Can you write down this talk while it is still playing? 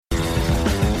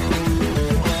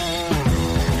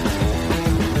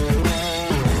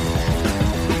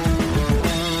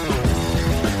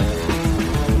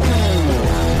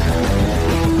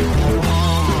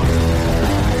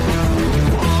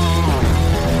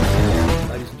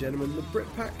the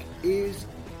Britpack is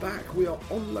back. We are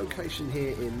on location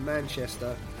here in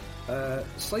Manchester,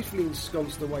 safely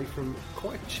ensconced away from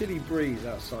quite a chilly breeze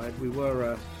outside. We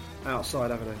were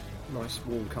outside having a nice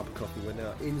warm cup of coffee. We're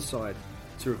now inside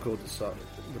to record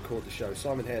the show.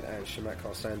 Simon Head and Shamak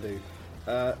Sandhu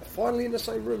finally in the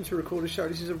same room to record a show.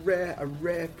 This is a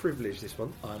rare privilege, this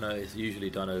one. I know it's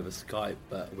usually done over Skype,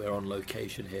 but we're on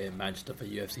location here in Manchester for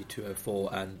UFC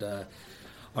 204, and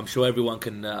I'm sure everyone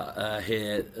can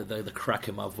hear the crack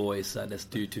in my voice, and it's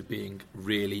due to being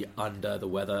really under the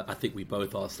weather. I think we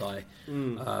both are, Si.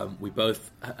 We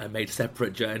both made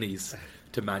separate journeys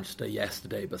to Manchester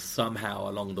yesterday, but somehow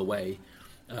along the way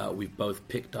we've both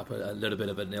picked up a little bit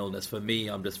of an illness. For me,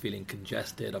 I'm just feeling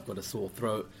congested. I've got a sore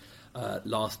throat.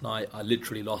 Last night I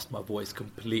literally lost my voice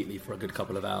completely for a good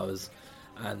couple of hours,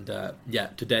 and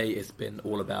today it's been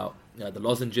all about the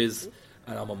lozenges,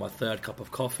 and I'm on my third cup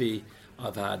of coffee.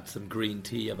 I've had some green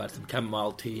tea, I've had some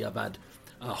chamomile tea, I've had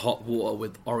hot water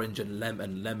with orange and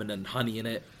lemon and honey in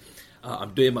it.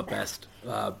 I'm doing my best,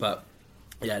 but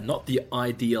not the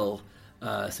ideal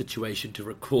situation to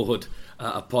record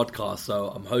a podcast, so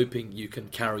I'm hoping you can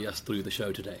carry us through the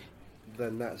show today.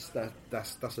 Then that's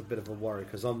a bit of a worry,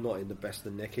 because I'm not in the best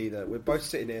of nick either. We're both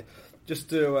sitting here just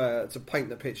to paint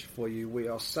the picture for you. We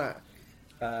are sat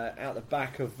out the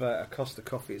back of Costa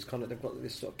Coffee. It's kind of, they've got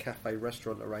this sort of cafe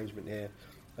restaurant arrangement here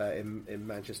in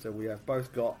Manchester. We have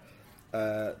both got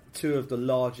two of the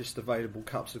largest available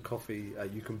cups of coffee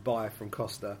you can buy from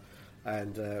Costa,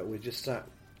 and we're just sat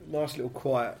nice little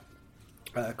quiet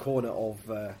corner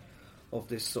of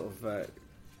this sort of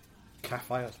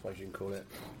cafe, I suppose you can call it.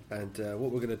 And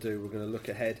what we're going to do, we're going to look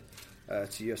ahead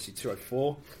to UFC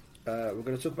 204. We're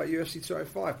going to talk about UFC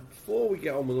 205. Before we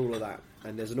get on with all of that,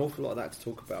 and there's an awful lot of that to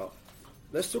talk about,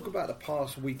 let's talk about the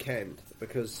past weekend,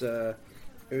 because it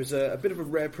was a bit of a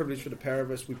rare privilege for the pair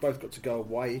of us. We both got to go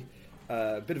away,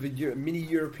 a bit of a mini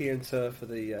European tour for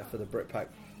the Britpack.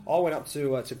 I went up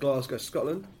to Glasgow,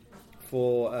 Scotland,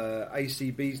 for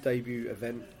ACB's debut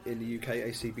event in the UK,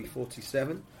 ACB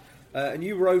 47. And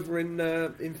you were over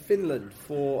in Finland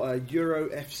for Euro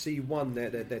FC 1, their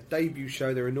debut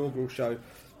show, their inaugural show.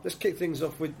 Let's kick things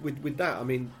off with that. I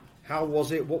mean, how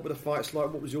was it? What were the fights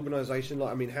like? What was the organisation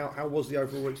like? I mean, how was the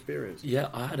overall experience? Yeah,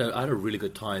 I had a really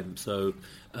good time. So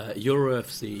Euro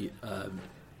FC,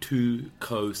 two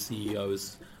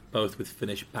co-CEOs, both with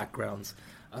Finnish backgrounds.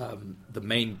 The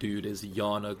main dude is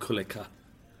Jarno Kulika,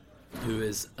 who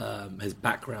is his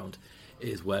background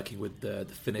is working with the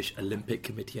Finnish Olympic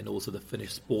Committee and also the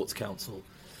Finnish Sports Council.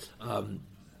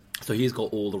 So he's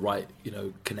got all the right,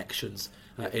 connections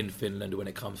in Finland when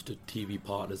it comes to TV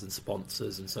partners and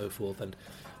sponsors and so forth. And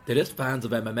they're just fans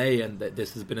of MMA, and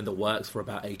this has been in the works for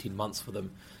about 18 months for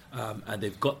them. And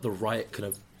they've got the right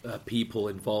kind of people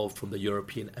involved from the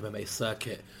European MMA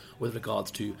circuit with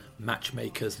regards to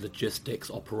matchmakers, logistics,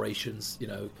 operations,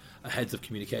 heads of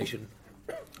communication.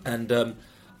 And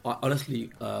I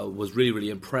honestly was really, really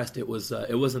impressed. It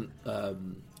wasn't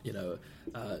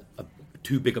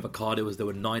too big of a card. There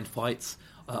were 9 fights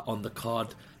on the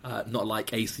card, not like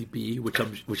ACB,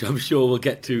 which I'm sure we'll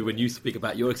get to when you speak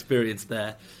about your experience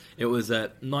there. It was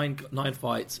 9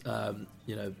 fights, a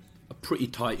pretty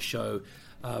tight show.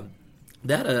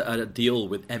 They had a deal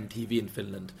with MTV in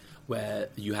Finland where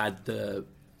you had the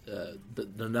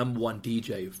number one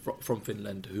DJ from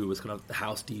Finland, who was kind of the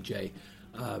house DJ.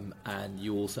 And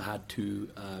you also had two,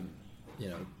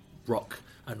 rock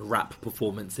and rap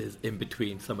performances in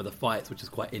between some of the fights, which is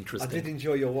quite interesting. I did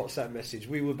enjoy your WhatsApp message.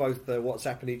 We were both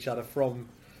WhatsApping each other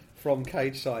from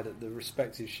cage side at the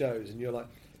respective shows, and you're like,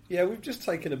 "Yeah, we've just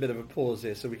taken a bit of a pause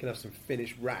here so we can have some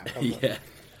Finnish rap." Yeah,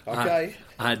 like, okay.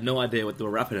 I had no idea what they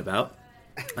were rapping about,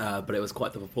 but it was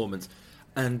quite the performance.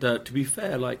 And to be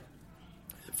fair,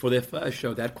 for their first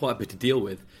show, they had quite a bit to deal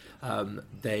with.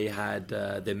 They had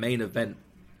their main event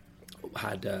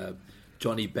had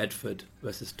Johnny Bedford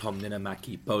versus Tom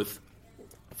Ninamaki, both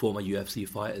former UFC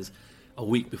fighters. A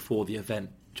week before the event,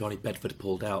 Johnny Bedford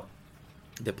pulled out.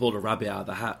 They pulled a rabbit out of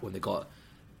the hat when they got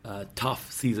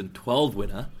tough season 12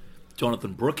 winner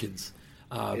Jonathan Brookins.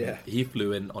 He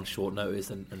flew in on short notice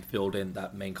and filled in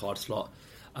that main card slot.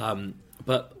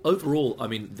 But overall, I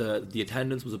mean, the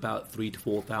attendance was about 3,000 to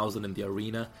 4,000 in the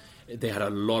arena. They had a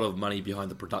lot of money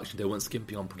behind the production. They weren't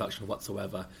skimping on production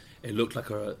whatsoever. It looked like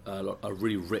a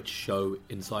really rich show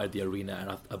inside the arena,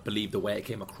 and I believe the way it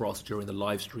came across during the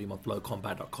live stream on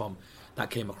flowcombat.com, that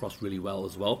came across really well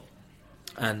as well.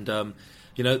 And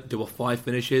there were 5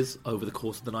 finishes over the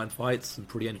course of the 9 fights, some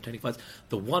pretty entertaining fights.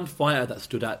 The one fighter that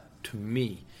stood out to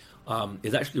me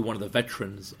is actually one of the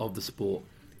veterans of the sport,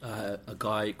 a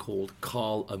guy called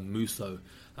Carl Amuso.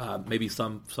 Maybe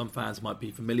some fans might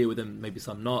be familiar with him, maybe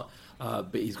some not.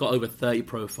 But he's got over 30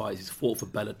 pro fights. He's fought for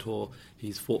Bellator.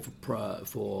 He's fought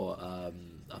for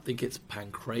I think it's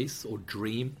Pancrase or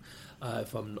Dream,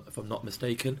 if I'm not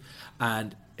mistaken.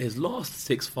 And his last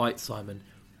 6 fights, Simon,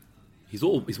 he's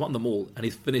won them all, and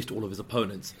he's finished all of his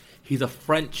opponents. He's a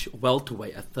French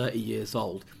welterweight at 30 years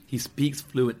old. He speaks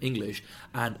fluent English,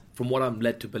 and from what I'm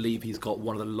led to believe, he's got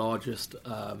one of the largest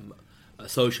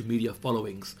social media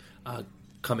followings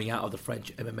coming out of the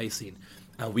French MMA scene.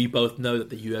 And we both know that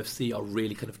the UFC are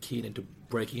really kind of keen into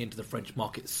breaking into the French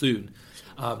market soon.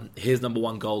 His number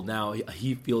one goal now,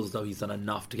 he feels as though he's done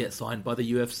enough to get signed by the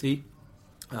UFC.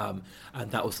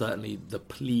 And that was certainly the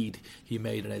plead he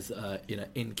made in his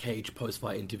in-cage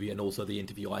post-fight interview, and also the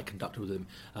interview I conducted with him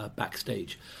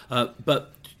backstage.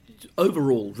 But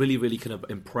overall, really, really kind of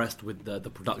impressed with the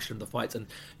production of the fights, and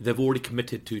they've already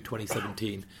committed to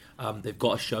 2017. They've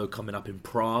got a show coming up in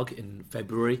Prague in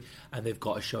February, and they've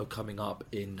got a show coming up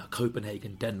in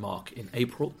Copenhagen, Denmark in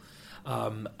April.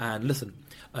 And listen,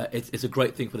 it's a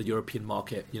great thing for the European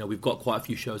market. You know, we've got quite a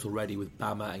few shows already with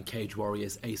BAMA and Cage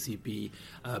Warriors, ACB,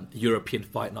 European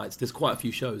Fight Nights. There's quite a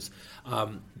few shows.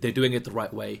 They're doing it the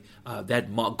right way. They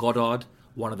had Mark Goddard,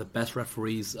 one of the best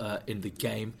referees in the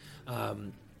game,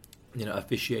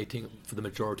 officiating for the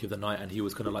majority of the night, and he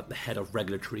was kind of like the head of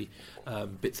regulatory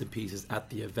bits and pieces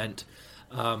at the event.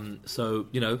 So,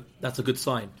 that's a good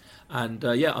sign. And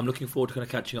I'm looking forward to kind of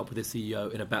catching up with the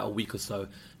CEO in about a week or so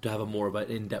to have a more of an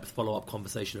in-depth follow-up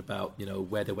conversation about,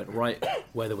 where they went right,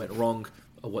 where they went wrong,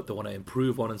 or what they want to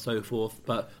improve on and so forth.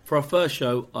 But for our first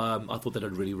show, I thought they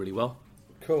did really, really well.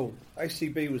 Cool.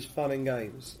 ACB was fun and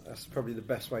games. That's probably the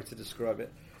best way to describe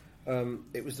it.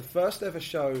 It was the first ever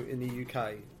show in the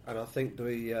UK, and I think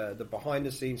the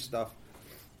behind-the-scenes stuff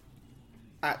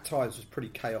at times was pretty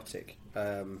chaotic.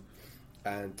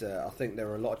 And I think there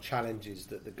were a lot of challenges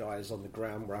that the guys on the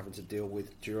ground were having to deal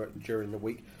with during the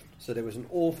week. So there was an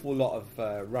awful lot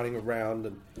of running around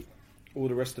and all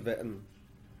the rest of it. And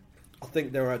I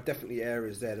think there are definitely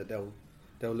areas there that they'll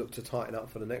look to tighten up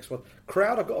for the next one.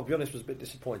 Crowd, I've got to be honest, was a bit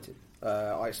disappointed.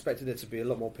 I expected there to be a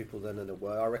lot more people than there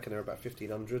were. I reckon there were about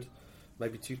 1,500,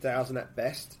 maybe 2,000 at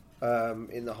best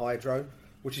in the Hydro,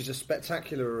 which is a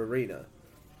spectacular arena.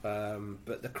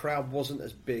 But the crowd wasn't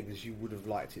as big as you would have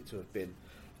liked it to have been.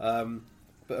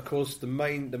 But of course, the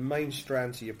main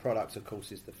strand to your product, of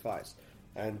course, is the fights.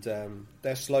 And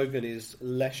their slogan is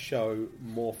less show,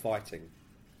 more fighting.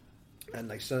 And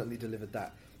they certainly delivered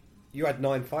that. You had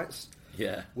 9 fights.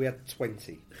 Yeah. We had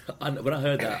 20. When I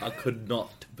heard that, I could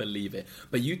not believe it.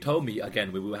 But you told me,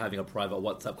 again, when we were having a private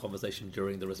WhatsApp conversation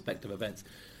during the respective events,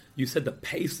 you said the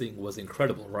pacing was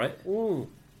incredible, right?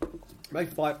 Made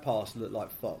Fight Pass look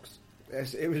like Fox.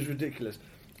 It was ridiculous.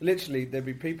 Literally, there'd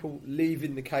be people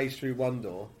leaving the cage through one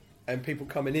door and people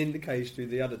coming in the cage through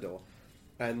the other door,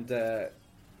 and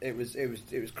it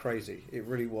was crazy. It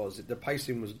really was. The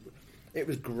pacing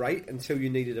was great until you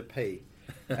needed a pee,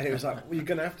 and it was like, well, you're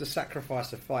going to have to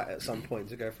sacrifice a fight at some point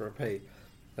to go for a pee,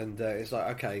 and it's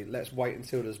like, okay, let's wait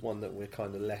until there's one that we're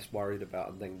kind of less worried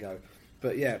about and then go.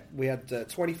 But yeah, we had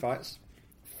 20 fights.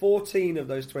 14 of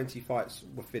those 20 fights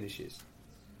were finishes.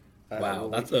 Wow,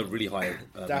 that's a really high.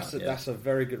 That's a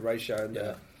very good ratio.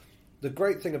 And the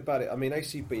great thing about it, I mean,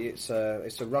 ACB, it's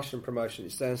a Russian promotion.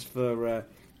 It stands for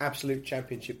Absolute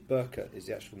Championship Burka is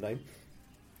the actual name.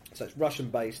 So it's Russian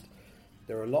based.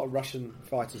 There are a lot of Russian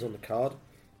fighters on the card.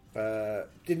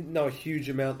 Didn't know a huge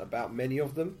amount about many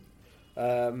of them,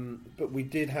 but we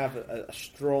did have a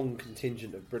strong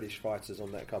contingent of British fighters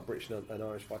on that card, British and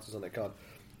Irish fighters on that card.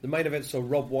 The main event saw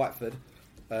Rob Whiteford,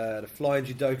 the flying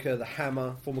judoka, the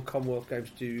hammer, former Commonwealth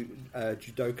Games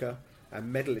judoka,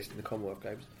 and medalist in the Commonwealth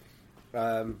Games.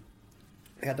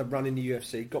 He had a run in the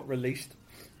UFC, got released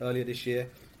earlier this year.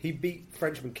 He beat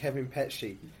Frenchman Kevin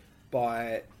Petchy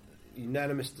by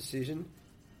unanimous decision,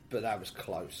 but that was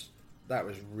close. That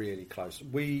was really close.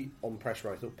 We, on press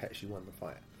row, thought Petchy won the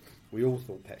fight. We all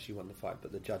thought Petchy won the fight,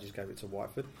 but the judges gave it to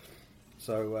Whiteford.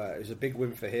 So it was a big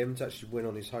win for him to actually win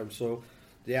on his home soil.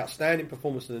 The outstanding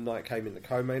performance of the night came in the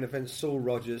co-main event. Saul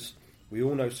Rogers, we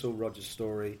all know Saul Rogers'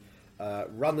 story.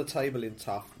 Run the table in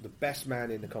tough, the best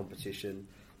man in the competition.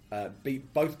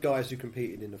 Beat both guys who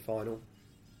competed in the final.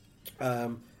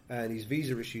 And his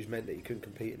visa issues meant that he couldn't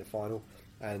compete in the final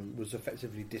and was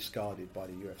effectively discarded by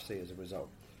the UFC as a result.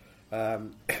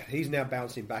 He's now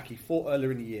bouncing back. He fought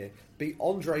earlier in the year, beat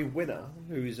Andre Winner,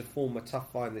 who is a former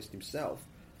tough finalist himself,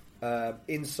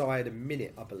 inside a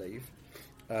minute, I believe,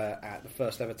 at the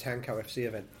first ever Tanko FC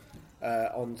event.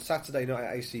 On Saturday night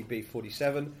at ACB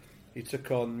 47, he took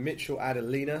on Mitchell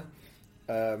Adelina,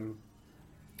 and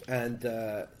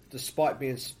despite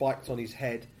being spiked on his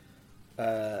head,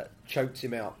 choked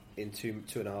him out in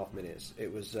 2.5 minutes.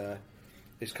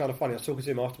 It's kind of funny. I was talking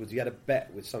to him afterwards. He had a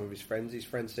bet with some of his friends. His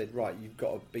friend said, right, you've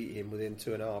got to beat him within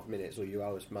 2.5 minutes or you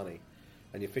owe us money.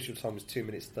 And the official time was 2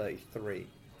 minutes 33.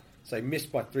 So he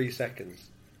missed by 3 seconds.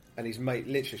 And his mate,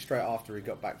 literally straight after he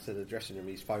got back to the dressing room,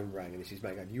 his phone rang and it's his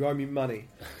mate going, you owe me money.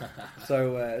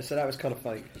 So that was kind of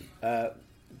funny.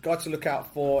 Guy to look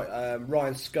out for,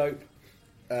 Ryan Scope.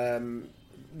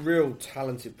 Real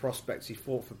talented prospects. He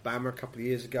fought for Bama a couple of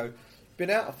years ago. Been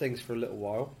out of things for a little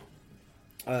while.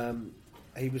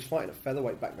 He was fighting at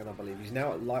featherweight back then, I believe. He's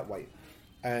now at lightweight.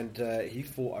 And he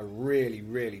fought a really,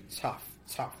 really tough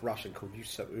Russian called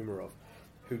Yusuf Umarov,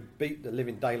 who beat the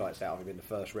living daylights out of him in the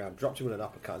first round, dropped him with an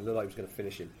uppercut and looked like he was going to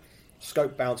finish him.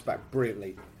 Scope bounced back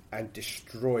brilliantly and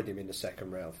destroyed him in the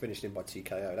second round, finished him by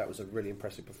TKO. That was a really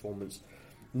impressive performance.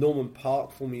 Norman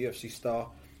Park, former UFC star,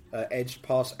 edged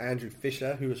past Andrew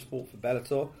Fisher, who has fought for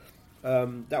Bellator.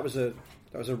 That was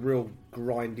a real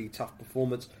grindy, tough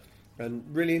performance. And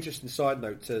really interesting side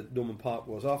note to Norman Park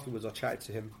was afterwards I chatted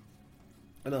to him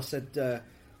and I said,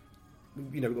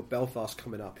 we've got Belfast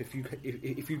coming up. If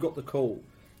you got the call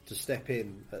to step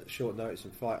in at short notice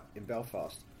and fight in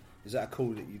Belfast, is that a call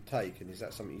that you'd take and is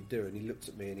that something you'd do? And he looked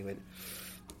at me and he went,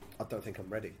 I don't think I'm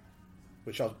ready.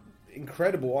 Which was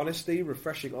incredible honesty,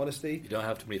 refreshing honesty. You don't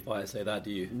have too many fighters say that,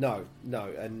 do you? No.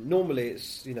 And normally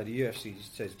it's, the UFC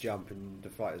says jump and the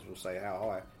fighters will say how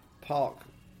high. Park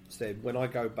said, when I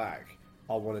go back,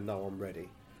 I want to know I'm ready.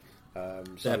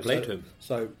 Fair play to him.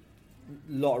 So,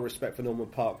 a lot of respect for Norman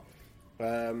Park.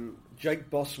 Jake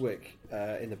Boswick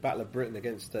in the Battle of Britain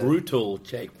against... brutal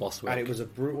Jake Boswick. And it was a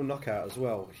brutal knockout as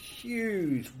well.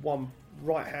 Huge one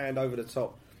right hand over the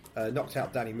top. Knocked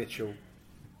out Danny Mitchell.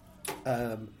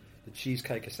 The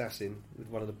Cheesecake Assassin, with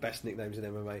one of the best nicknames in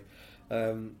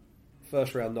MMA.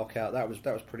 First round knockout. That was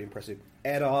pretty impressive.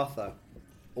 Ed Arthur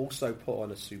also put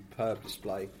on a superb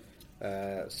display.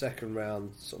 Second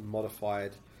round, sort of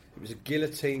modified. It was a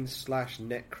guillotine /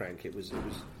 neck crank. It was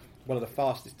one of the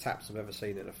fastest taps I've ever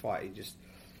seen in a fight.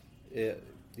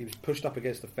 He was pushed up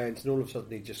against the fence, and all of a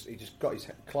sudden he just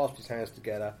clasped his hands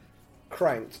together,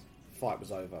 cranked. Fight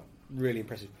was over. Really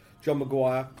impressive. John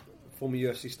Maguire, former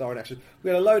UFC star in action. We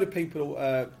had a load of people,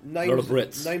 names, a lot of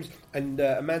Brits. Names, and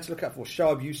a man to look out for,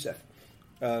 Shahab Youssef,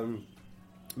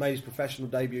 made his professional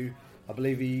debut. I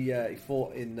believe he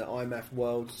fought in the IMAF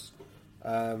Worlds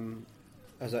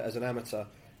as an amateur.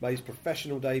 Made his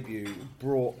professional debut,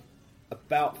 brought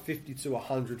about 50 to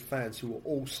 100 fans who were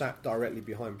all sat directly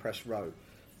behind press row.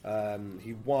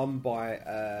 He won by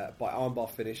armbar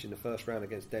finish in the first round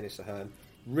against Dennis Ahern.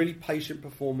 Really patient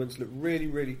performance, looked really,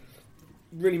 really,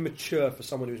 really mature for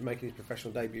someone who's making his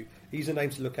professional debut. He's a name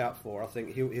to look out for. I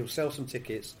think he'll sell some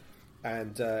tickets,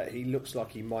 and he looks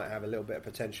like he might have a little bit of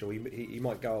potential. He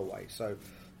might go away. So,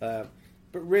 but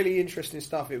really interesting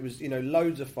stuff. It was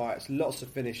loads of fights, lots of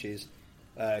finishes.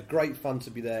 Great fun to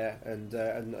be there and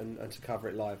to cover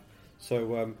it live.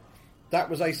 So that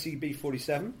was ACB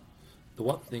 47. The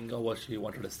one thing I actually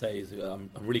wanted to say is I'm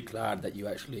really glad that you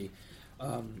actually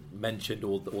mentioned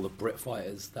all the Brit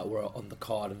fighters that were on the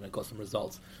card and that got some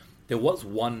results. There was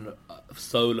one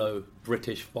solo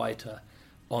British fighter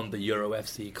on the Euro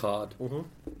FC card,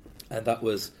 and that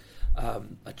was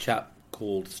a chap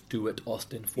called Stuart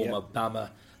Austin, former Bama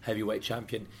heavyweight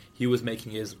champion. He was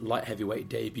making his light heavyweight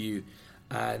debut,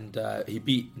 and he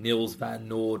beat Niels van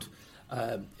Noord.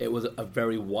 It was a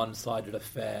very one-sided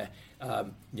affair.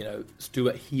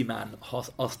 Stuart He-Man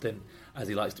Austin, as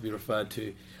he likes to be referred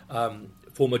to,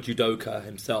 former judoka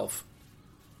himself,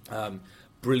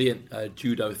 brilliant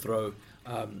judo throw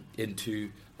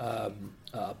into, I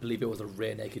believe it was a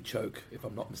rear naked choke, if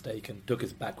I'm not mistaken. Took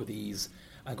his back with ease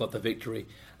and got the victory.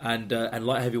 And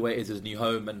light heavyweight is his new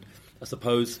home, and I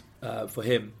suppose for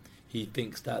him, he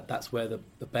thinks that that's where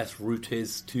the best route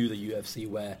is to the UFC,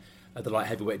 where the light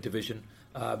heavyweight division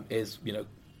is,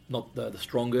 not the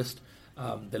strongest.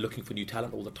 They're looking for new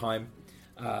talent all the time,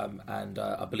 and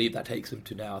I believe that takes him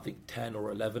to now, I think 10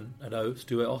 or 11-0,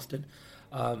 Stuart Austin.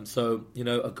 So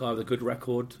a guy with a good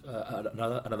record,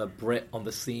 another Brit on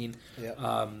the scene.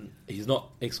 Yeah. He's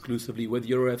not exclusively with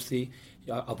UFC.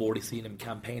 I've already seen him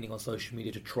campaigning on social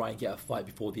media to try and get a fight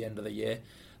before the end of the year.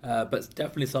 But it's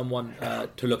definitely someone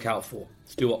to look out for.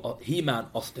 Stuart He-Man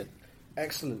Austin.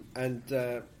 Excellent,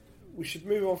 and we should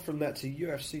move on from that to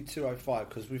UFC 205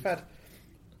 because we've had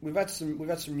some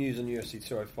news on UFC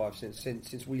 205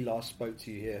 since we last spoke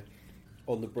to you here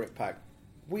on the BritPack.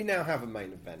 We now have a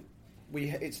main event.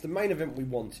 It's the main event we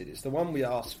wanted. It's the one we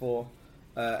asked for,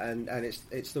 and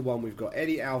it's the one we've got.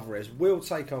 Eddie Alvarez will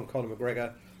take on Conor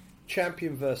McGregor,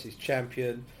 champion versus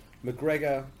champion.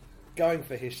 McGregor going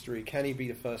for history. Can he be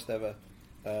the first ever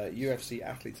UFC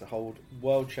athlete to hold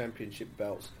world championship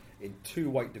belts in 2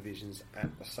 weight divisions at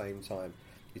the same time?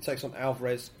 He takes on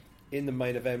Alvarez in the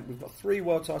main event. We've got 3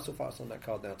 world title fights on that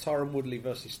card now. Tyron Woodley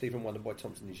versus Stephen Wonderboy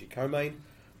Thompson is your co-main.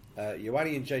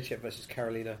 Ioane and Jacek versus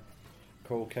Karolina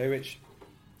Kowalkiewicz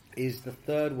is the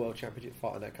 3rd world championship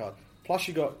fight on that card. Plus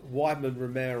you got Weidman,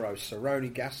 Romero,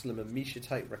 Cerrone, Gastelum and Miesha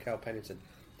Tate, Raquel Pennington.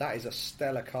 That is a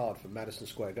stellar card for Madison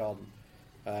Square Garden.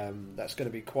 That's going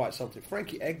to be quite something.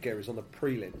 Frankie Edgar is on the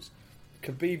prelims.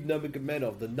 Khabib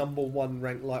Nurmagomedov, the number 1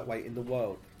 ranked lightweight in the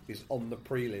world, is on the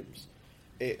prelims.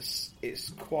 It's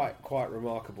quite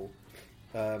remarkable.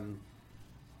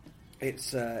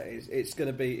 It's going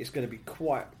to be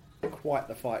quite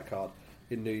the fight card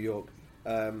in New York.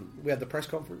 We had the press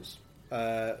conference.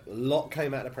 A lot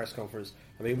came out of the press conference.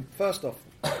 I mean, first off,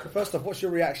 what's your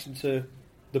reaction to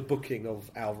the booking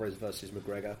of Alvarez versus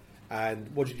McGregor,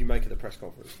 and what did you make of the press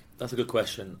conference? That's a good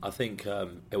question. I think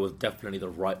it was definitely the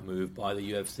right move by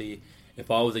the UFC.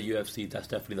 If I was a UFC, that's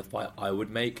definitely the fight I would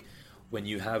make. When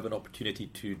you have an opportunity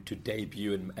to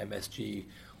debut in MSG,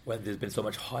 when there's been so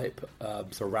much hype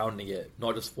surrounding it,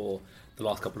 not just for the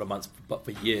last couple of months, but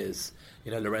for years.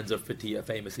 You know, Lorenzo Fertitta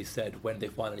famously said when they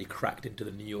finally cracked into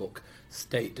the New York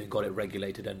state and got it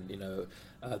regulated, and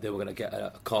they were going to get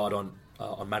a card on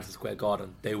Madison Square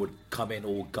Garden, they would come in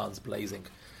all guns blazing.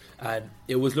 And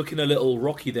it was looking a little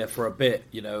rocky there for a bit.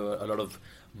 You know, a lot of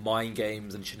mind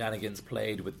games and shenanigans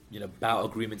played with, bout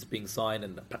agreements being signed,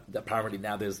 and apparently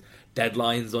now there's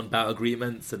deadlines on bout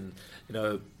agreements, and,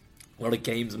 a lot of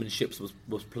gamesmanship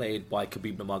was played by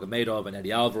Khabib Nurmagomedov and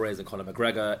Eddie Alvarez and Conor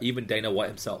McGregor, even Dana White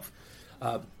himself.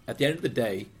 At the end of the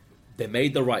day, they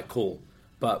made the right call.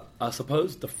 But I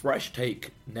suppose the fresh take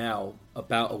now,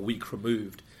 about a week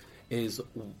removed, is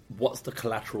what's the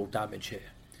collateral damage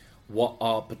here? What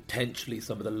are potentially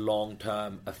some of the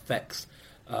long-term effects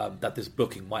that this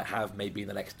booking might have maybe in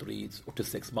the next 3 to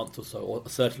 6 months or so, or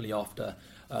certainly after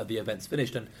the event's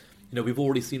finished? And, we've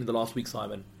already seen in the last week,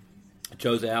 Simon,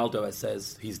 Jose Aldo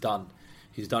says he's done.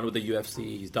 He's done with the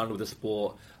UFC. He's done with the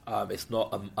sport. It's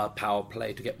not a power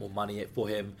play to get more money for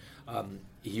him.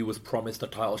 He was promised a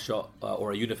title shot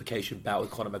or a unification bout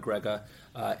with Conor McGregor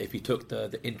if he took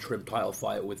the interim title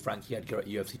fight with Frankie Edgar at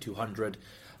UFC 200.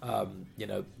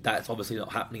 That's obviously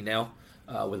not happening now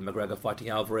with McGregor fighting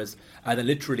Alvarez. And then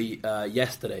literally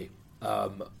yesterday,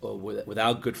 with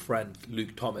our good friend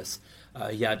Luke Thomas,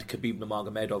 he had Khabib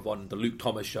Nurmagomedov on the Luke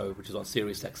Thomas show, which is on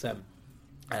Sirius XM.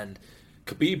 And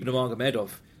Khabib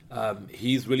Nurmagomedov,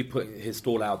 he's really putting his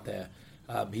stall out there.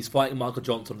 He's fighting Michael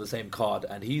Johnson on the same card,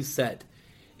 and he's said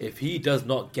if he does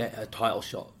not get a title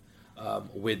shot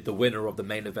with the winner of the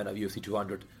main event of UFC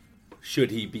 200, should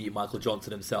he beat Michael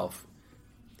Johnson himself,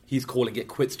 he's calling it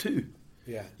quits too.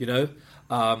 Yeah.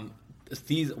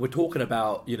 We're talking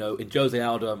about, in Jose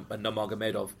Aldo and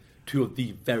Nurmagomedov, 2 of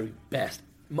the very best.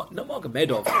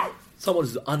 Nurmagomedov, someone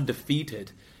who's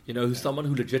undefeated, who's someone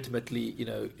who legitimately,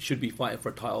 should be fighting for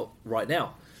a title right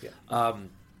now. Yeah.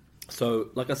 So,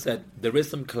 like I said, there is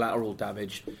some collateral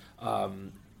damage.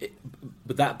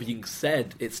 But that being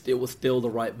said, it was still the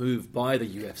right move by the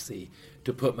UFC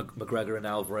to put McGregor and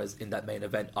Alvarez in that main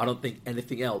event. I don't think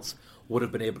anything else would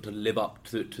have been able to live up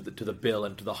to the bill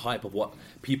and to the hype of what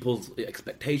people's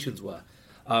expectations were.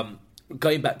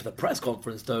 Going back to the press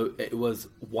conference, though, it was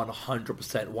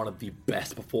 100% one of the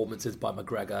best performances by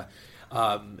McGregor.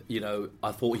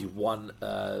 I thought he won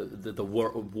the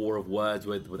war of words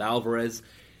with Alvarez.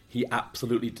 He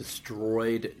absolutely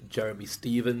destroyed Jeremy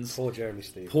Stephens. Poor Jeremy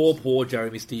Stephens. Poor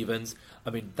Jeremy Stephens. I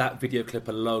mean, that video clip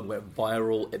alone went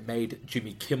viral. It made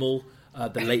Jimmy Kimmel,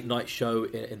 the late night show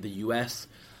in the US.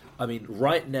 I mean,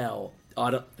 right now,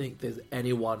 I don't think there's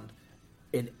anyone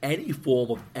in any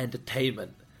form of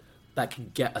entertainment that can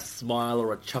get a smile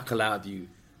or a chuckle out of you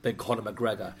than Conor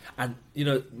McGregor. And,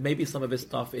 maybe some of his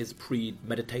stuff is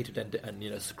premeditated and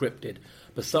scripted,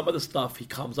 but some of the stuff he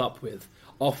comes up with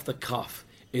off the cuff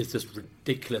is just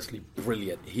ridiculously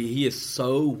brilliant. He is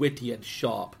so witty and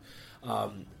sharp.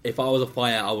 If I was a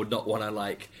fighter, I would not want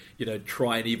to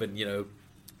try and even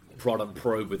prod and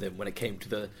probe with him when it came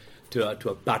to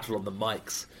a battle on the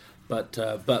mics. But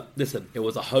listen, it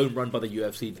was a home run by the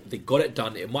UFC. They got it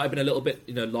done. It might have been a little bit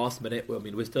last minute. I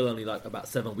mean, we're still only about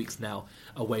 7 weeks now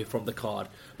away from the card.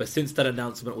 But since that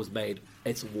announcement was made,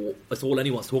 it's all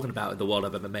anyone's talking about in the world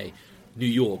of MMA. New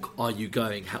York, are you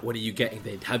going? When are you getting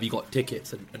there? Have you got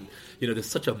tickets? And there's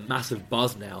such a massive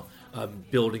buzz now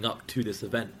building up to this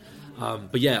event.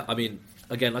 But yeah, I mean,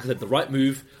 again, like I said, the right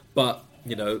move. But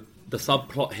the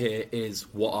subplot here is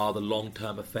what are the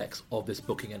long-term effects of this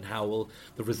booking and how will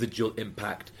the residual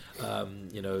impact,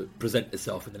 present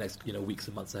itself in the next, weeks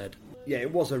and months ahead. Yeah,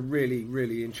 it was a really,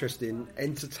 really interesting,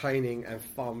 entertaining and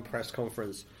fun press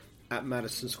conference at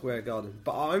Madison Square Garden.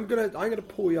 But I'm gonna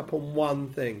pull you up on one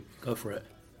thing. Go for it.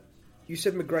 You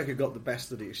said McGregor got the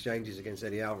best of the exchanges against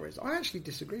Eddie Alvarez. I actually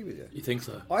disagree with you. You think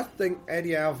so? I think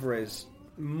Eddie Alvarez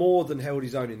more than held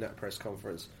his own in that press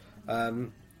conference.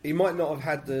 He might not have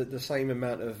had the same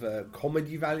amount of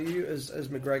comedy value as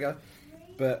McGregor,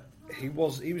 but he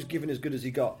was given as good as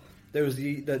he got. There was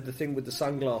the thing with the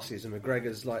sunglasses, and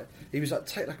McGregor's he was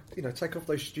take off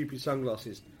those stupid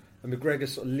sunglasses, and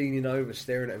McGregor's sort of leaning over,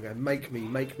 staring at him, going, "Make me,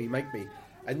 make me, make me,"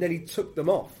 and then he took them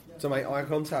off to make eye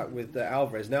contact with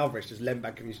Alvarez, and Alvarez just leant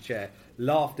back in his chair,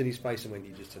 laughed in his face, and went,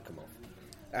 "You just took them off,"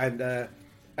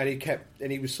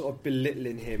 and he was sort of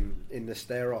belittling him in the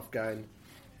stare off, going,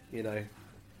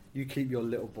 "You keep your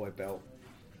little boy belt.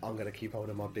 I'm going to keep hold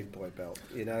of my big boy belt,"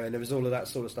 and there was all of that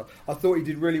sort of stuff. I thought he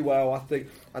did really well,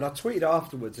 and I tweeted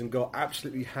afterwards and got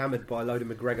absolutely hammered by a load of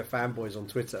McGregor fanboys on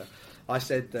Twitter. I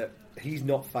said that he's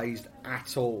not phased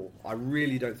at all. I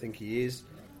really don't think he is,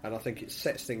 and I think it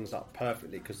sets things up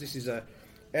perfectly, because this is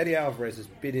Eddie Alvarez has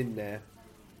been in there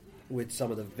with some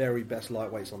of the very best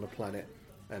lightweights on the planet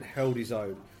and held his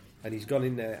own, and he's gone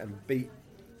in there and beat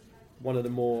one of the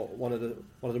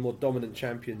more dominant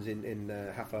champions in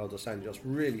Rafael dos Anjos.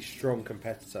 Really strong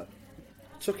competitor.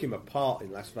 Took him apart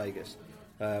in Las Vegas,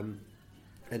 and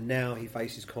now he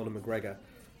faces Conor McGregor.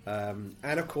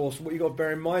 And of course, what you got to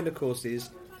bear in mind, of course,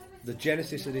 is the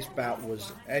genesis of this bout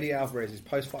was Eddie Alvarez's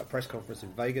post-fight press conference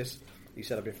in Vegas. He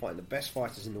said, "I've been fighting the best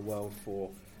fighters in the world for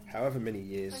however many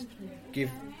years.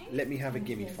 Let me have a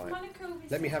gimme fight.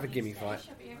 Let me have a gimme fight.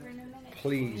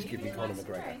 Please give me Conor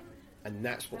McGregor." And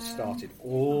that's what started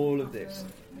all of this.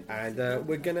 And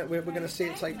we're gonna see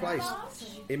it take place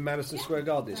in Madison Square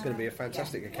Garden. It's going to be a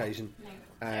fantastic occasion,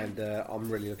 and I'm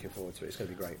really looking forward to it. It's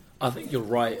going to be great. I think you're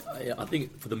right. I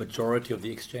think for the majority of the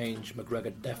exchange,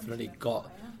 McGregor definitely got,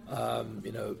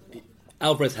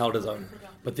 Alvarez held his own.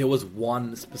 But there was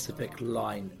one specific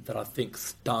line that I think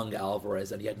stung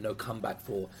Alvarez and he had no comeback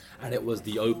for, and it was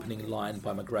the opening line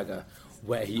by McGregor,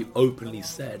 where he openly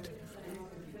said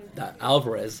that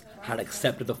Alvarez had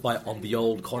accepted the fight on the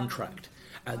old contract.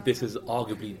 And this is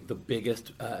arguably the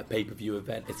biggest pay-per-view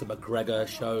event. It's a McGregor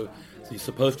show, so you're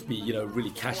supposed to be, really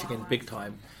cashing in big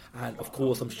time. And of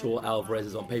course, I'm sure Alvarez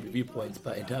is on pay-per-view points,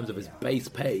 but in terms of his base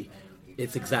pay,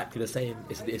 it's exactly the same.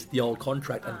 It's the old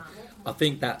contract, and I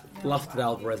think that flustered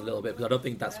Alvarez a little bit, because I don't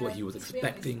think that's what he was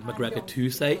expecting McGregor to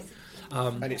say.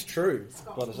 And it's true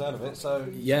by the sound of it. So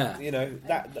yeah,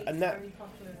 that.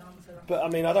 But I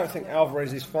mean, I don't think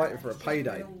Alvarez is fighting for a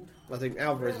payday. I think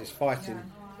Alvarez is fighting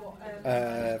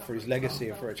for his legacy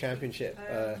and for a championship.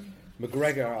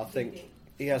 McGregor, I think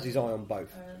he has his eye on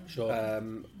both. Sure.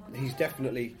 He's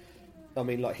definitely,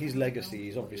 his legacy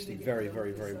is obviously very,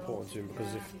 very, very important to him,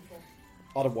 because if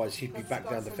otherwise he'd be back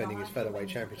down defending his featherweight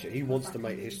championship. He wants to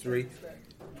make history.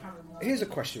 Here's a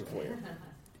question for you.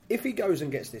 If he goes and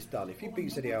gets this done, if he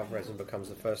beats Eddie Alvarez and becomes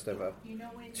the first ever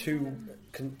two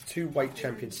weight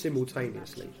champion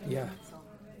simultaneously, yeah,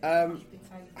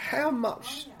 how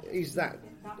much is that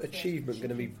achievement going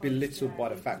to be belittled by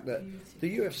the fact that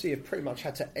the UFC have pretty much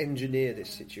had to engineer this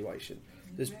situation?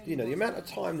 There's, the amount of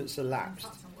time that's elapsed.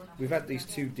 We've had these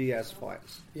two Diaz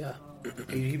fights. Yeah,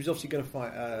 he was obviously going to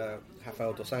fight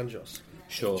Rafael dos Anjos.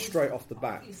 Sure. Straight off the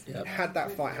bat. Yep. Had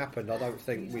that fight happened, I don't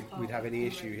think we'd have any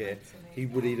issue here. He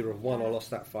would either have won or lost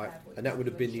that fight, and that would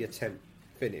have been the attempt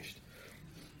finished.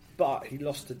 But he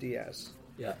lost to Diaz.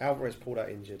 Yeah. Alvarez pulled out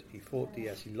injured. He fought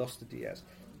Diaz. He lost to Diaz.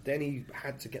 Then he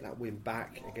had to get that win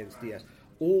back against Diaz.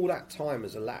 All that time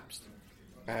has elapsed,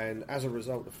 and as a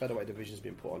result, the featherweight division has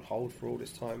been put on hold for all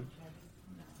this time.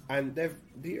 And the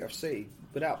UFC,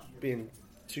 without being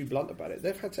too blunt about it,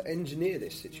 they've had to engineer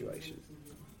this situation.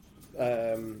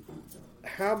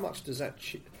 How much does that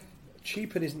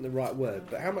cheapen isn't the right word,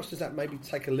 but how much does that maybe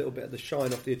take a little bit of the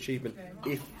shine off the achievement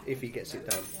if he gets it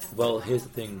done? Well, here's the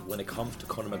thing: when it comes to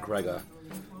Conor McGregor,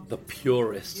 the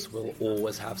purists will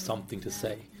always have something to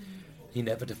say. He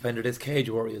never defended his Cage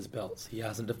Warriors belts. He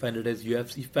hasn't defended his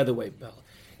UFC featherweight belt.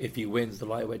 If he wins the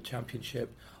lightweight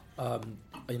championship,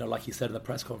 like he said in the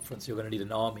press conference, you're going to need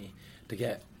an army to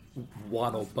get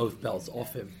one or both belts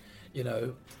off him.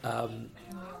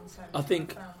 I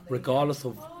think regardless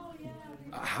of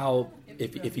how,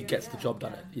 if he gets the job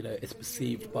done, it's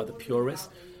perceived by the purists.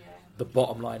 The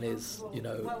bottom line is,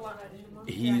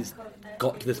 he's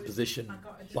got to this position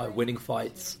by winning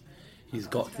fights. He's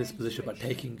got to this position by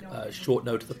taking short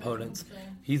notice opponents.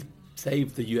 He's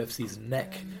saved the UFC's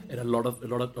neck in a lot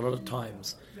of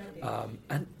times.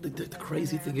 And the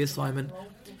crazy thing is, Simon,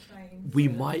 we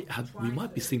might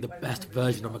be seeing the best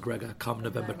version of McGregor come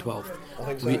November 12th. I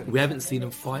think so. We haven't seen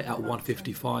him fight at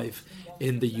 155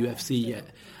 in the UFC yet,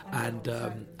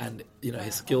 and you know,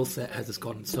 his skill set has just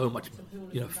gone so much,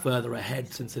 you know, further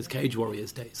ahead since his Cage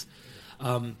Warriors days.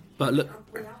 But look,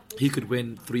 he could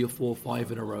win 3 or 4 or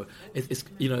 5 in a row. It's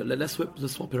you know, let's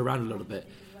swap it around a little bit.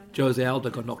 Jose Aldo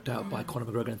got knocked out by Conor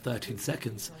McGregor in 13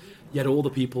 seconds. Yet all the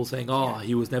people saying,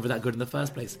 he was never that good in the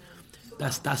first place.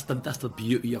 That's the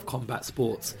beauty of combat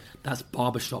sports. That's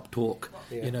barbershop talk.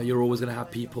 Yeah. You know, you're always going to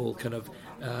have people kind of,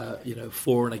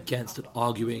 for and against and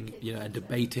arguing, you know, and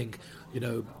debating, you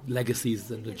know,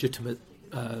 legacies and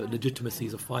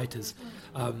legitimacies of fighters.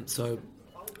 So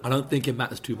I don't think it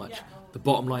matters too much. The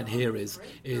bottom line here is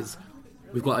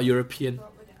we've got a European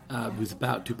who's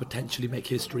about to potentially make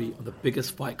history on the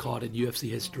biggest fight card in UFC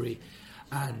history,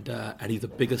 and he's the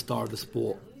biggest star of the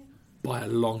sport by a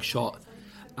long shot.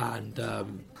 And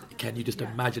can you just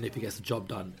imagine if he gets the job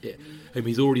done? I mean,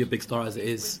 he's already a big star as it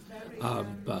is,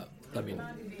 but I mean,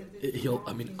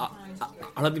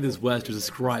 I don't think there's words to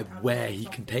describe where he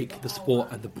can take the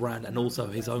sport and the brand and also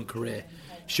his own career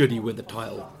should he win the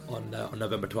title on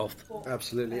November 12th.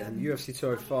 Absolutely. And UFC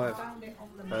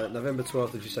 205, November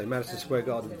 12th, as you say, Madison Square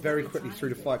Garden. Very quickly through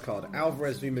the fight card: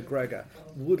 Alvarez v McGregor,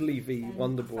 Woodley v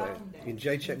Wonderboy,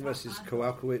 Jacek versus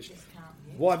Kowalkiewicz,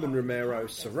 Weidman Romero,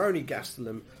 Cerrone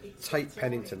Gastelum, Tate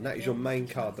Pennington. That is your main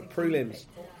card. The prelims: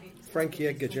 Frankie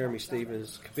Edgar, Jeremy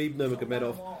Stevens, Khabib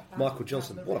Nurmagomedov, Michael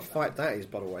Johnson. What a fight that is,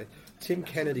 by the way. Tim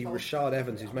Kennedy, Rashad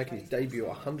Evans, who's making his debut at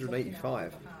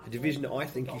 185, a division that I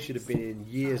think he should have been in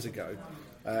years ago.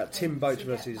 Tim Boach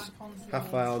versus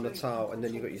Rafael Natal, and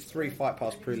then you've got your 3 fight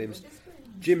pass prelims: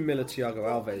 Jim Miller, Thiago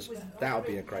Alves. That'll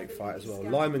be a great fight as well.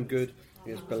 Lyman Good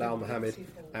against Bilal Muhammad,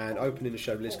 and opening the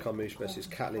show, Liz Carmouche versus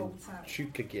Katlyn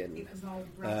Chookagian.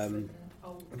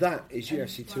 That is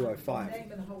UFC 205,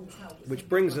 which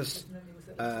brings us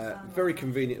very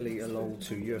conveniently along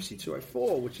to UFC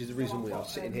 204, which is the reason we are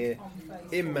sitting here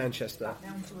in Manchester.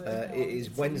 It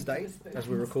is Wednesday as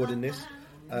we're recording this.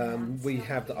 We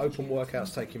have the open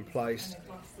workouts taking place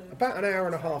about an hour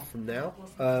and a half from now.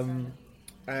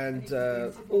 And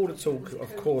all the talk,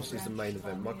 of course, is the main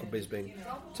event. Michael Bisping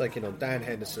taking on Dan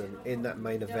Henderson in that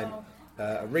main event.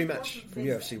 A rematch from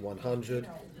UFC 100.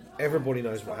 Everybody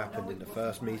knows what happened in the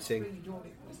first meeting.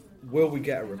 Will we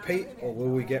get a repeat or will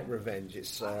we get revenge?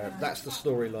 It's that's the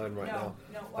storyline right now.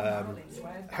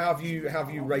 How have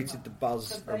you rated the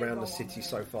buzz around the city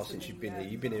so far since you've been here?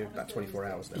 You've been here about 24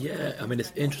 hours now. Yeah, I mean,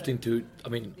 it's interesting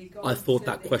I thought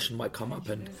that question might come up,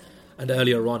 and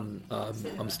earlier on,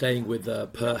 I'm staying with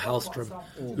Per Hallstrom,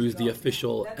 who's the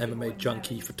official MMA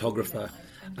junkie photographer,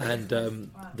 and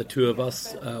the two of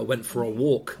us went for a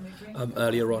walk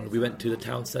earlier on. We went to the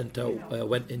town centre,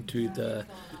 went into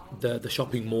the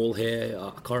shopping mall here. I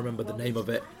can't remember the name of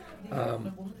it. I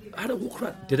had a walk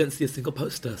around, didn't see a single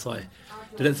poster,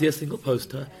 didn't see a single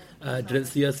poster, didn't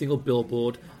see a single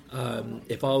billboard.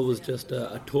 If I was just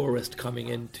a tourist coming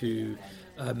into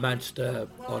Manchester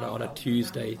on a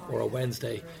Tuesday or a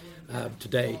Wednesday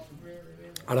today,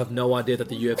 I'd have no idea that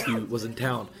the UFC was in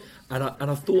town. And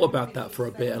I thought about that for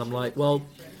a bit, and I'm like, well,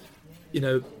 you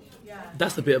know,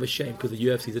 that's a bit of a shame because the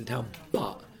UFC's in town,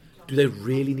 but do they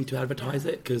really need to advertise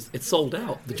it? Because it's sold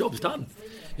out. The job's done.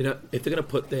 You know, if they're going to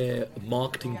put their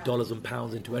marketing dollars and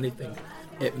pounds into anything,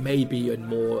 it may be in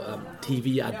more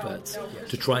TV adverts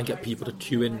to try and get people to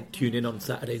tune in on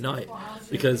Saturday night,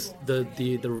 because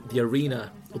the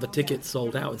arena or the tickets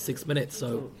sold out in 6 minutes,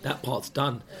 so that part's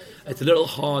done. It's a little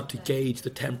hard to gauge the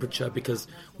temperature because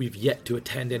we've yet to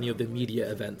attend any of the media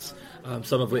events,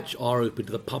 some of which are open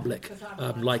to the public,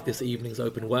 like this evening's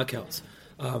open workouts.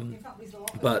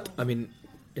 But I mean,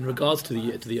 in regards to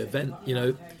the event, you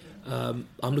know,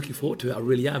 I'm looking forward to it. I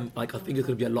really am. Like, I think it's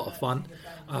going to be a lot of fun.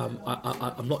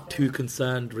 I'm not too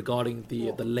concerned regarding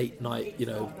the late night, you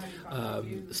know,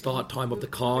 start time of the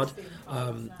card.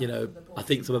 You know, I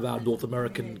think some of our North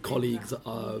American colleagues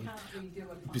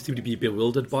seem to be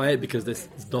bewildered by it because this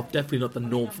is definitely not the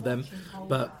norm for them.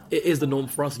 But it is the norm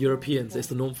for us Europeans. It's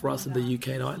the norm for us in the UK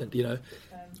and Ireland. You know,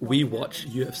 we watch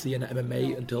UFC and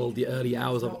MMA until the early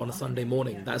hours on a Sunday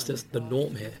morning. That's just the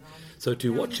norm here. So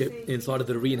to watch it inside of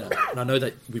the arena, and I know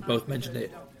that we both mentioned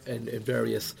it in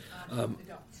various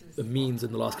means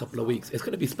in the last couple of weeks, it's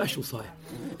going to be special, Si.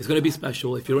 It's going to be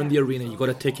special. If you're in the arena, you got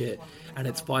a ticket, and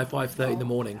it's 5:30 in the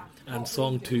morning, and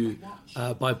Song 2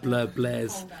 by Blur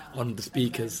blares on the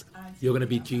speakers, you're going to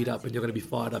be G'd up and you're going to be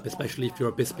fired up, especially if you're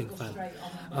a Bisping fan.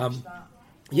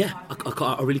 Yeah,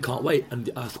 I really can't wait. And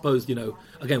I suppose,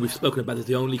 again, we've spoken about this.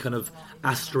 The only kind of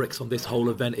asterisk on this whole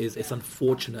event is it's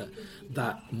unfortunate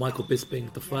that Michael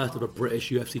Bisping, the first ever British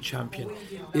UFC champion,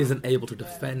 isn't able to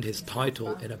defend his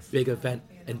title in a big event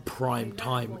in prime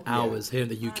time hours here in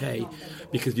the UK,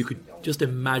 because you could just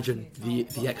imagine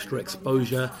the extra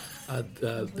exposure,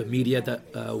 the media that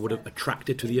would have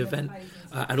attracted to the event,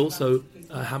 and also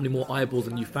how many more eyeballs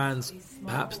and new fans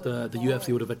perhaps the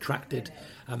UFC would have attracted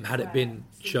had it been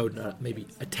shown maybe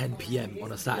at 10 p.m.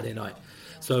 on a Saturday night.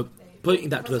 So putting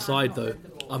that to the side, though,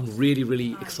 I'm really,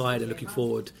 really excited and looking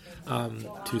forward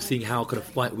to seeing how kind of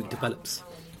fight week develops.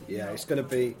 Yeah, it's going to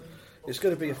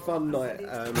be a fun night.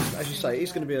 As you say,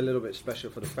 it's going to be a little bit special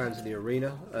for the fans in the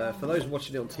arena. For those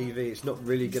watching it on TV, it's not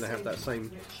really going to have that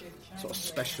same sort of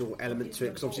special element to it,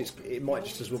 because obviously it might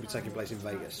just as well be taking place in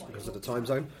Vegas because of the time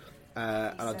zone.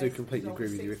 And I do completely agree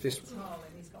with you.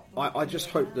 I just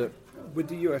hope that with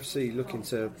the UFC looking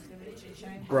to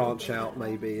branch out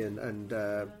maybe, and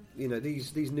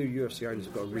these new UFC owners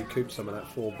have got to recoup some of that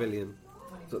 $4 billion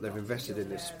that they've invested in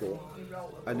this sport,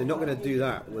 and they're not going to do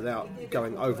that without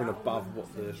going over and above what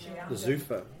the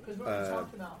Zuffa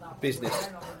business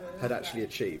had actually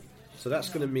achieved. So that's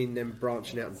going to mean them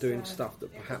branching out and doing stuff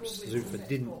that perhaps Zuffa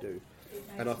didn't do.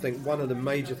 And I think one of the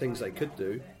major things they could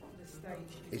do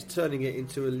is turning it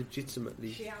into a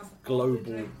legitimately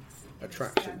global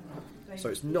attraction. So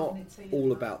it's not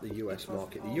all about the US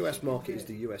market. The US market is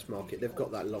the US market. They've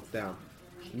got that locked down.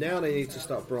 Now they need to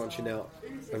start branching out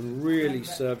and really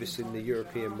servicing the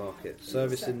European market,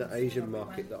 servicing the Asian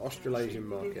market, the Australasian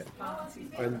market,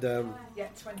 and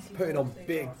putting on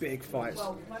big fights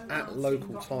at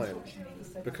local time,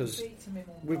 because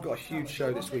we've got a huge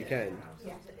show this weekend,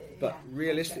 but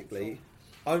realistically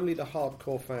only the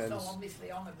hardcore fans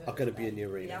are going to be in the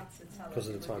arena because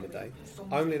of the time of day.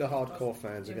 Only the hardcore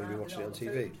fans are going to be watching it on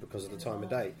TV because of the time of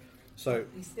day. So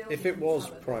if it was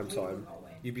prime time,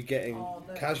 you'd be getting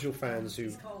casual fans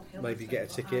who maybe get a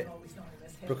ticket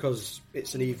because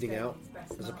it's an evening out,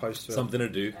 as opposed to something to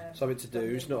do.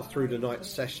 It's not a through the night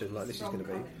session like this is going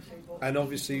to be. And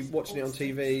obviously watching it on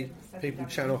TV, people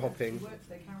channel hopping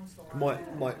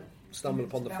might stumble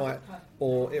upon the fight,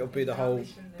 or it'll be the whole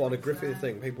Bonner Griffith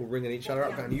thing, people ringing each other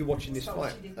up going, are you watching this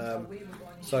fight?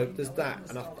 So there's that,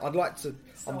 and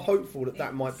I'm hopeful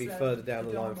that might be further down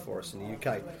the line for us in the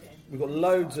UK. We've got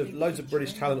loads of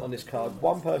British talent on this card.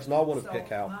 One person I want to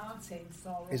pick out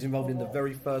is involved in the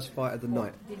very first fight of the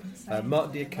night.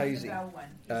 Martin Diakiese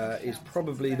is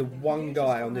probably the one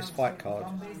guy on this fight card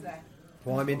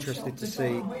who I'm interested to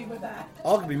see,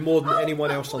 arguably more than anyone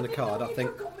else on the card. I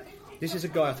think this is a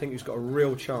guy who's got a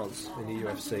real chance in the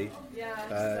UFC.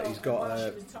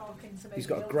 He's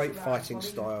got a great fighting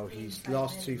style. His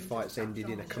last two fights ended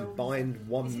in a combined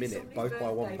 1 minute, both by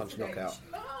one punch knockout.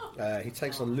 He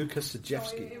takes on Lucas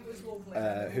Sajewski,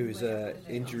 who is an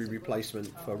injury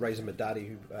replacement for Reza Madadi,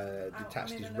 who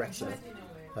detached his retina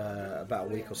about a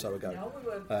week or so ago.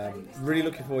 Really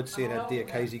looking forward to seeing how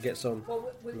Diakiese gets on.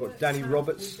 We've got Danny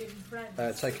Roberts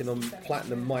taking on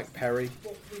Platinum Mike Perry.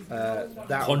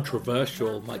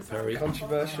 Controversial Mike Perry.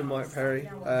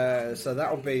 So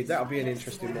that'll be an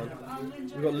interesting one.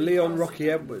 We've got Leon Rocky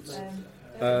Edwards,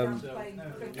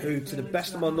 who, to the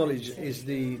best of my knowledge, is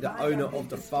the owner of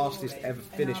the fastest ever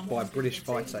finish by a British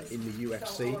fighter in the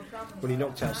UFC, when he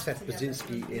knocked out Seth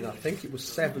Brzezinski in, I think it was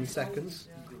 7 seconds,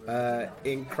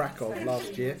 in Krakow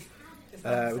last year.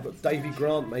 We've got Davey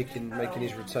Grant making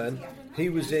his return. He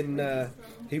was in the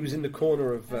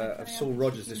corner of Saul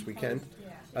Rogers this weekend.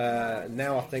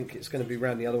 Now I think it's going to be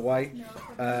round the other way,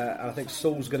 and I think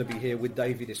Saul's going to be here with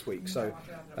Davey this week. So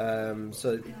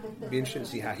it'll be interesting to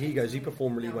see how he goes. He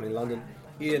performed really well in London.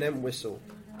 Ian Entwistle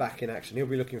back in action. He'll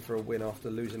be looking for a win after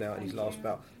losing out in his last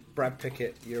bout. Brad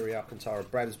Pickett, Yuri Alcantara.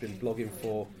 Brad has been blogging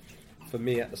for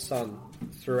me at the Sun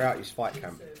throughout his fight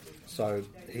camp. So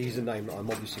he's a name that I'm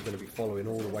obviously going to be following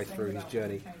all the way through his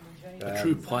journey. A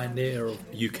true pioneer of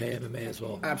UK MMA as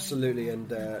well. Absolutely, and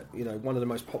one of the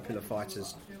most popular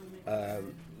fighters.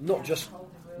 Not just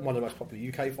one of the most popular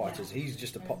UK fighters. He's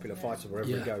just a popular fighter wherever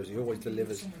he goes. He always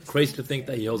delivers. Crazy to think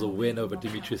that he has a win over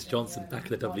Demetrius Johnson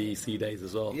back in the WEC days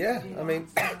as well. Yeah, I mean,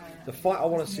 the fight I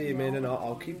want to see him in, and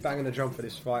I'll keep banging the drum for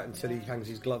this fight until he hangs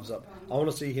his gloves up. I want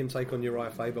to see him take on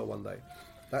Uriah Faber one day.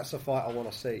 That's a fight I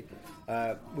want to see.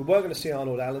 We were going to see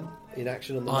Arnold Allen in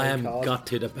action on the main card. I am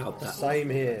gutted about that. Same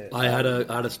here. I had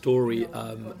a story.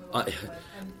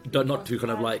 Not to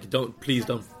kind of like please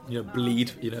don't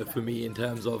bleed for me in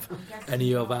terms of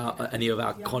any of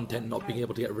our content not being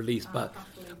able to get released. But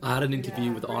I had an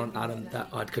interview with Arnold Allen that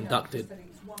I'd conducted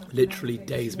literally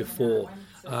days before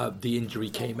the injury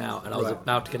came out, and I was Right.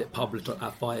 about to get it published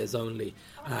at Fighters Only,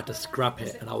 and I had to scrap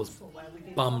it, and I was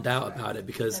bummed out about it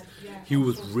because he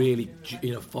was really,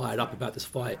 fired up about this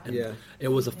fight, and Yeah. it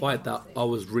was a fight that I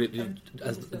was really,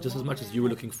 just as much as you were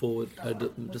looking forward,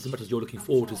 just as much as you're looking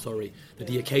forward to, the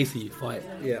Diakese fight.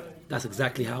 Yeah. That's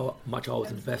exactly how much I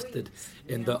was invested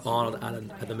in the Arnold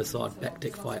Allen and the Mirsad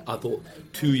Bektik fight. I thought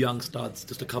two young studs,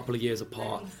 just a couple of years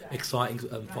apart, exciting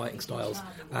fighting styles,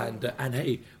 and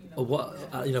hey,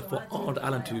 for Arnold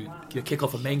Allen to kick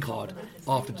off a main card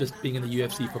after just being in the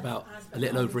UFC for about a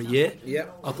little over a year, Yeah.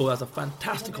 I thought that was a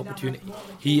fantastic opportunity.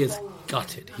 He is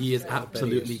gutted. He is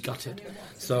absolutely gutted.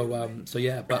 So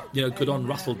yeah, but good on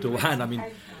Russell Doohan. I mean,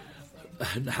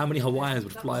 how many Hawaiians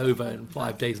would fly over in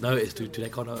 5 days' notice to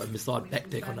take on a Mirsad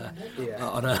Bektik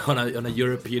on a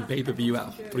European pay-per-view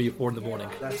at 3 or 4 in the morning?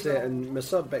 That's it. And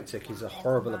Mirsad Bektik is a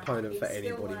horrible opponent for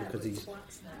anybody because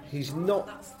he's not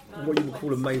what you would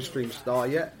call a mainstream star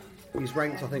yet. He's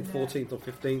ranked, I think, 14th or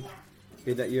 15th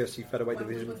in that UFC featherweight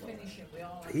division.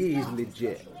 He is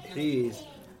legit. He is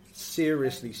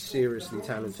seriously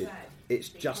talented. It's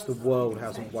just the world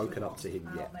hasn't woken up to him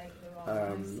yet.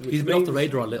 He's been off the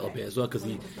radar a little bit as well because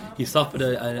he suffered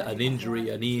a knee injury,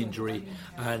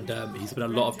 and he spent a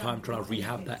lot of time trying to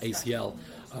rehab that ACL.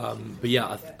 But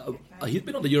yeah, he's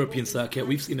been on the European circuit.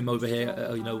 We've seen him over here,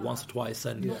 once or twice,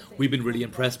 and we've been really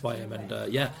impressed by him. And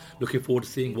looking forward to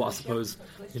seeing what I suppose,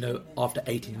 after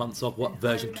 18 months of what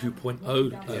version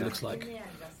 2.0 looks like.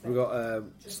 We've got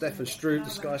Stefan Struve, the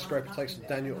skyscraper, takes on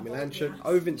Daniel Milanchuk.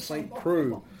 Ovin St.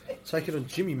 Preux taking on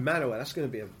Jimmy Manuwa. That's going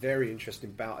to be a very interesting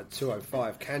bout at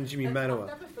 205. Can Jimmy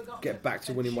Manuwa get back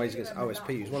to winning ways against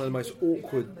OSP? He's one of the most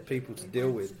awkward people to deal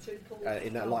with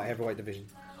in that light heavyweight division.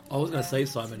 I was going to say,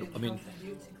 Simon, I mean,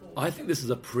 I think this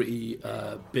is a pretty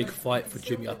big fight for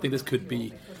Jimmy. I think this could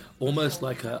be almost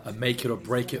like a make it or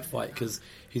break it fight because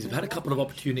he's had a couple of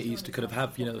opportunities to kind of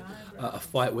have, a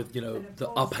fight with, the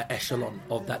upper echelon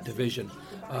of that division.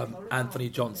 Anthony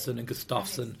Johnson and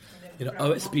Gustafsson.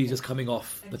 OSP is just coming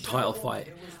off the title fight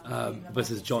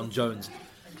versus John Jones.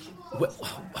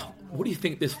 What do you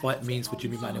think this fight means for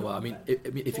Jimmy Manuwa? I mean,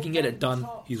 if he can get it done,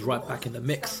 he's right back in the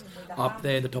mix, up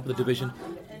there in the top of the division.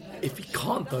 If he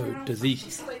can't, though, does he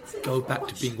go back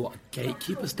to being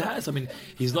gatekeeper status? I mean,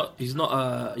 he's not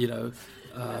a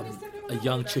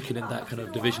young chicken in that kind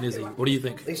of division, is he? What do you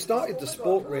think? He started the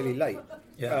sport really late.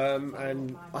 Yeah.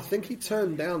 And I think he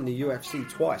turned down the UFC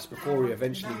twice before he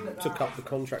eventually took up the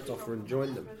contract offer and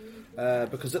joined them.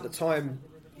 Because at the time,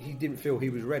 he didn't feel he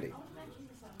was ready.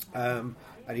 And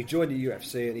he joined the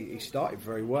UFC and he started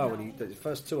very well. And the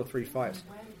first 2 or 3 fights,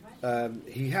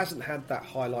 he hasn't had that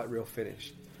highlight reel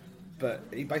finish. But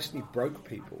he basically broke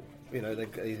people. They either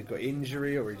got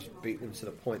injury or he's beaten them to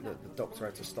the point that the doctor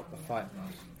had to stop the fight.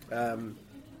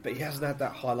 But he hasn't had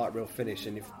that highlight reel finish.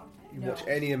 And if you watch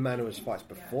any of Manuwa's fights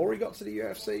before he got to the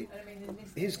UFC,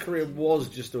 his career was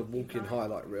just a walking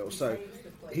highlight reel. So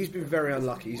he's been very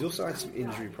unlucky. He's also had some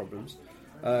injury problems.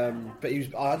 But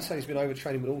I'd say he's been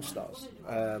overtraining with all-stars.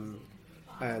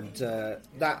 And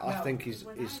that, I think, is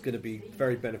going to be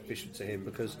very beneficial to him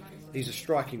because he's a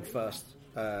striking first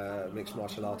mixed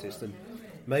martial artist. And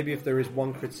maybe if there is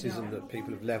one criticism that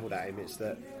people have levelled at him, it's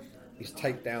that his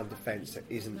takedown defence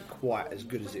isn't quite as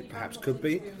good as it perhaps could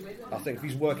be. I think if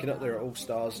he's working up there at All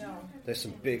Stars, there's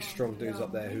some big, strong dudes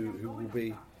up there who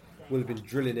will have been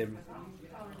drilling him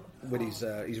when he's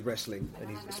wrestling,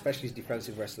 and especially his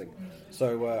defensive wrestling.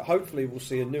 So hopefully we'll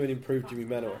see a new and improved Jimmy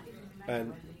Manuwa.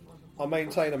 And I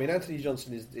maintain, Anthony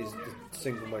Johnson is the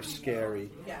single most scary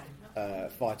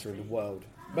fighter in the world.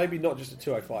 Maybe not just at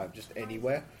 205, just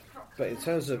anywhere. But in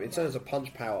terms of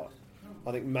punch power,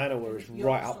 I think Manuwa is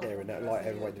right up there in that light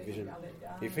heavyweight division.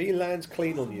 If he lands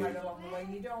clean on you,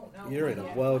 you're in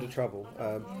a world of trouble.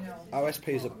 OSP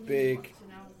is a big,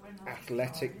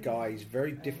 athletic guy. He's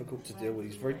very difficult to deal with.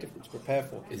 He's very difficult to prepare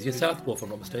for. Is he a southpaw, if I'm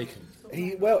not mistaken?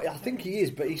 I think he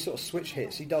is, but he sort of switch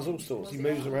hits. He does all sorts. He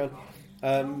moves around.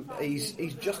 He's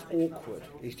just awkward.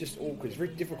 He's very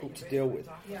difficult to deal with.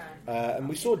 And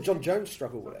we saw John Jones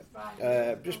struggle with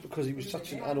it, just because he was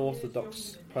such an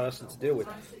unorthodox person to deal with.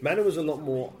 Manuwa was a lot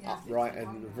more upright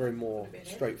and very more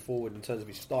straightforward in terms of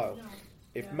his style.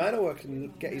 If Manuwa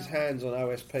can get his hands on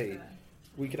OSP,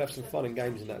 we could have some fun and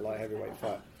games in that light heavyweight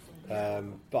fight.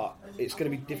 But it's going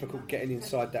to be difficult getting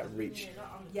inside that reach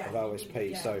of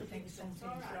OSP. So it's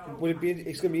going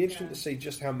to be interesting to see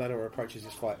just how Manuwa approaches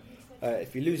this fight.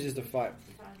 If he loses the fight,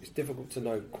 it's difficult to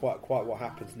know quite what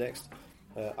happens next.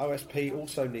 OSP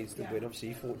also needs to win. Obviously,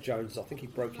 he fought Jones. I think he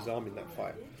broke his arm in that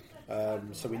fight.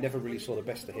 So we never really saw the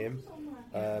best of him.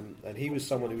 And he was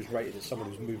someone who was rated as someone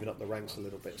who was moving up the ranks a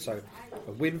little bit. So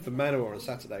a win for Manowar on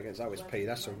Saturday against OSP,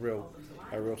 that's a real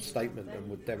statement and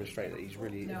would demonstrate that he's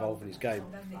really evolving his game.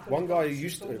 One guy who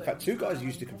used to, in fact, two guys who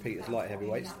used to compete as light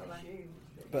heavyweights,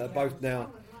 but are both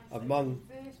now among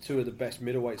two of the best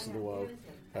middleweights in the world.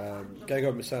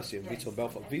 Gegard Mousasi and Vitor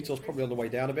Belfort. Vitor's probably on the way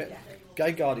down a bit.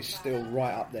 Gegard is still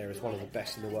right up there as one of the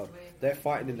best in the world. They're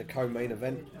fighting in the co-main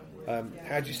event.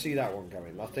 How do you see that one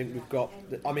going? I think we've got...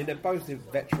 I mean, they're both in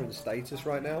veteran status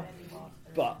right now,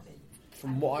 but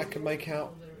from what I can make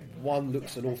out, one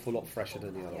looks an awful lot fresher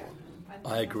than the other one.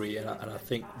 I agree, and I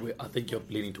think you're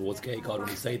leaning towards Gegard when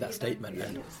you say that statement.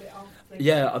 And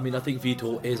yeah, I mean, I think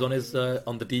Vitor is on his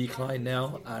on the decline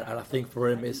now, and I think for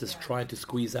him it's just trying to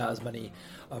squeeze out as many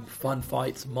fun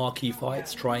fights, marquee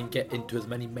fights, try and get into as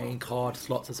many main card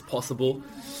slots as possible.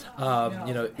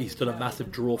 He's still a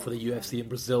massive draw for the UFC in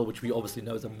Brazil, which we obviously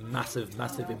know is a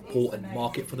massive important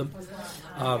market for them.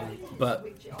 But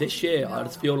this year, I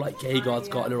just feel like Gegard's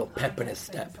got a little pep in his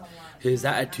step. His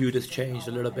attitude has changed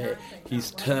a little bit.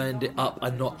 He's turned it up a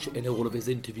notch in all of his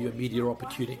interview and media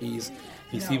opportunities.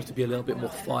 He seems to be a little bit more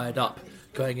fired up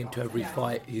going into every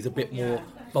fight. He's a bit more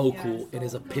vocal in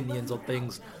his opinions on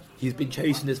things. He's been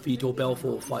chasing this Vitor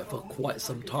Belfort fight for quite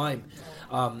some time.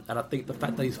 And I think the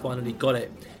fact that he's finally got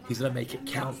it, he's going to make it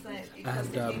count.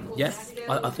 And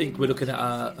I think we're looking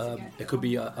at it could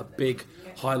be a big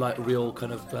highlight reel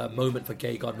kind of moment for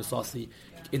Gegard Mousasi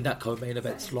in that co-main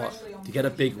event slot to get a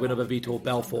big win over Vitor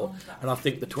Belfort. And I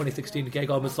think the 2016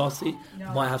 Gegard Mousasi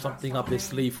might have something up his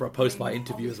sleeve for a post-fight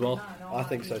interview as well. I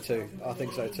think so too.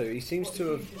 He seems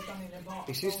to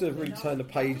have really turned the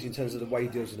page in terms of the way he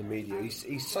deals with the media.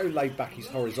 He's so laid back, he's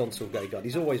horizontal, Gegard.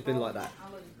 He's always been like that.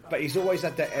 But he's always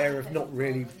had that air of not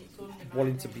really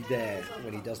wanting to be there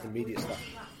when he does the media stuff.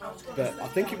 But I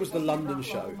think it was the London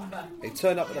show. He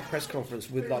turned up at the press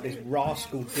conference with like this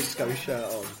rascal disco shirt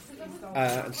on.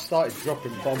 And started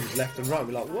dropping bombs left and right.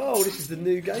 We're like, whoa, this is the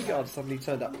new Gegard. Suddenly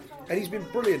turned up, and he's been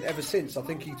brilliant ever since. I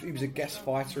think he was a guest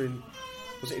fighter in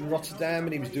Rotterdam,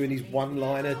 and he was doing these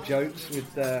one-liner jokes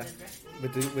with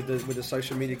the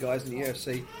social media guys in the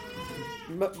UFC.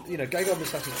 You know, Gegard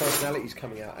Mousasi's personality is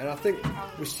coming out, and I think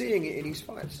we're seeing it in his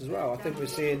fights as well. I think we're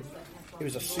seeing it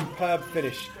was a superb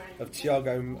finish of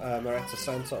Thiago Marreta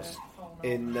Santos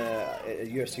in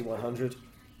UFC 100.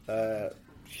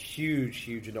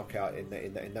 Huge knockout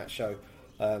in that show,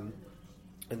 and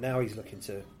now he's looking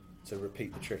to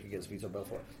repeat the trick against Vitor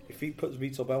Belfort. If he puts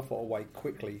Vitor Belfort away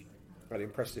quickly and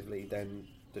impressively, then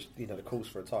the calls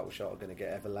for a title shot are going to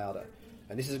get ever louder.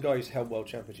 And this is a guy who's held World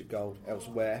Championship gold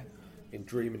elsewhere in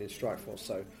Dream and in Strikeforce,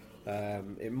 so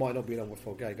it might not be long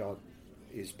before Gegard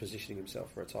is positioning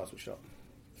himself for a title shot.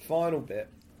 Final bit,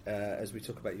 as we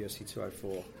talk about UFC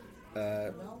 204.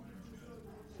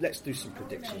 Let's do some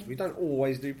predictions. We don't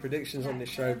always do predictions on this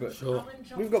show, but sure.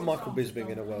 We've got Michael Bisping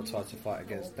in a world title fight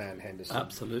against Dan Henderson.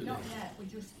 Absolutely.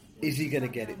 Is he going to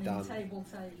get it done?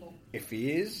 If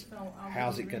he is,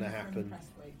 how's it going to happen?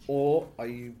 Or are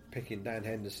you picking Dan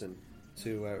Henderson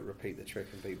to repeat the trick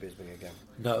and beat Bisping again?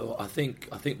 No, I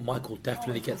think Michael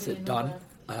definitely gets it done.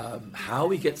 How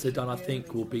he gets it done, I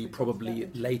think, will be probably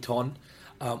late on,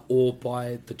 or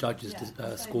by the judges'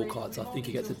 scorecards. I think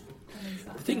he gets it.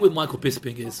 The thing with Michael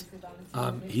Bisping is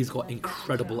he's got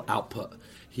incredible output.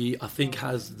 He, I think,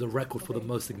 has the record for the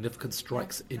most significant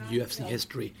strikes in UFC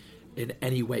history in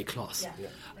any weight class.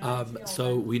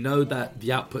 So we know that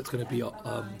the output's going to be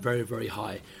very, very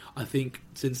high. I think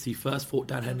since he first fought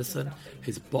Dan Henderson,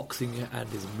 his boxing and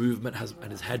his movement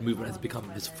and his head movement has become,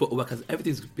 his footwork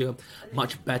everything's become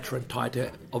much better and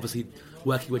tighter. Obviously,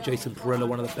 working with Jason Perillo,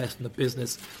 one of the best in the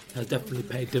business, has definitely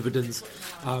paid dividends.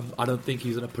 I don't think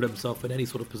he's going to put himself in any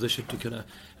sort of position to kind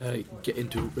of get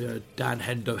into Dan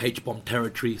Hendo H-bomb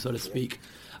territory, so to speak.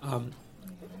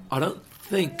 I don't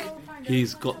think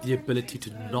he's got the ability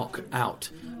to knock out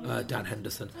Dan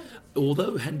Henderson.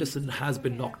 Although Henderson has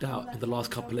been knocked out in the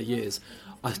last couple of years,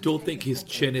 I still think his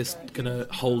chin is going to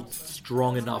hold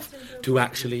strong enough to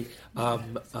actually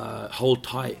hold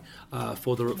tight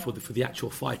for the actual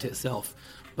fight itself.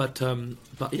 But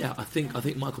yeah, I think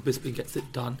Michael Bisping gets it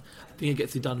done. I think he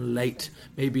gets it done late,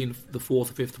 maybe in the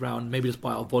fourth or fifth round, maybe just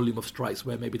by a volume of strikes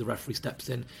where maybe the referee steps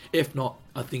in. If not,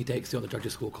 I think he takes it on the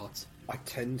judges' scorecards. I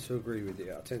tend to agree with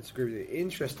you.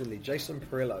 Interestingly, Jason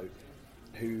Perillo,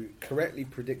 who correctly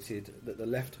predicted that the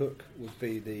left hook would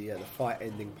be the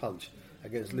fight-ending punch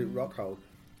against Luke Rockhold,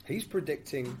 he's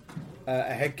predicting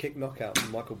a head kick knockout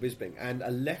from Michael Bisping and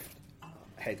a left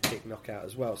head kick knockout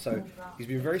as well. So he's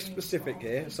been very specific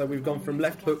here. So we've gone from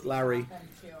left hook Larry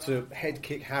to head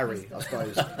kick Harry, I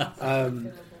suppose.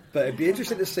 But it'd be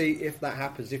interesting to see if that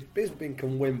happens. If Bisping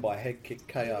can win by head kick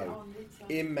KO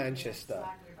in Manchester,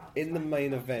 in the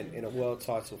main event, in a world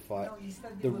title fight,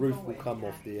 the roof will come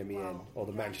off the MEN, or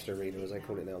the Manchester Arena as they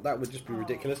call it now. That would just be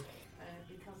ridiculous.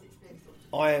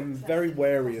 I am very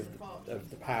wary of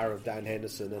the power of Dan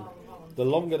Henderson, and the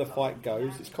longer the fight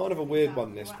goes, it's kind of a weird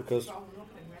one, this, because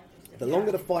the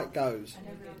longer the fight goes,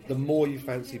 the more you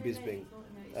fancy Bisping.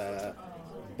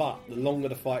 But the longer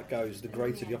the fight goes, the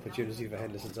greater the opportunity for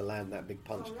Henderson to land that big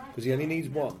punch, because he only needs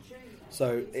one.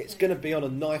 So it's going to be on a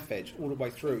knife edge all the way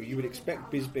through. You would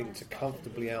expect Bisping to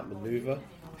comfortably outmaneuver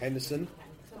Henderson,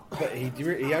 but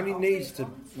he only needs to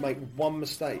make one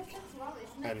mistake,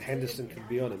 and Henderson can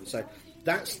be on him. So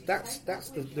that's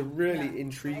the really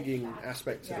intriguing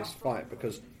aspect to this fight,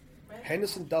 because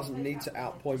Henderson doesn't need to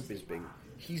outpoint Bisping.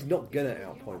 He's not going to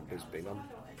outpoint Bisping. I'm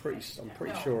pretty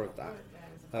sure of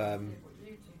that.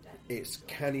 It's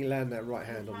can he land that right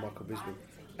hand on Michael Bisping,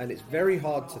 and it's very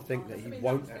hard to think that he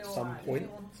won't at some point.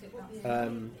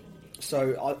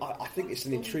 So I think it's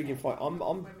an intriguing fight.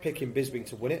 I'm picking Bisping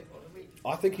to win it.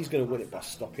 I think he's going to win it by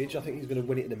stoppage. I think he's going to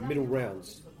win it in the middle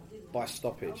rounds by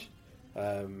stoppage,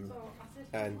 and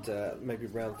maybe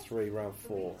round 3, round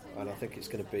 4. And I think he's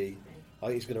going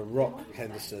to rock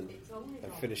Henderson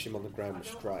and finish him on the ground with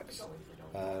strikes.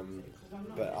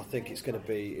 But I think it's going to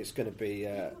be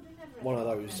one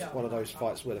of those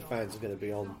fights where the fans are going to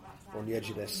be on the edge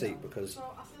of their seat, because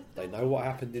they know what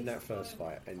happened in that first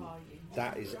fight, and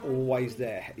that is always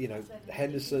there. You know,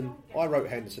 Henderson. I wrote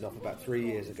Henderson off about 3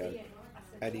 years ago,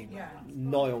 and he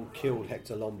nigh on killed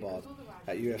Hector Lombard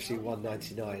at UFC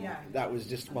 199. That was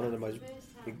just one of the most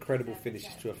incredible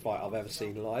finishes to a fight I've ever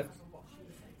seen live.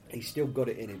 He's still got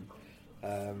it in him,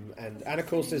 and of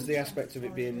course there's the aspect of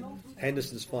it being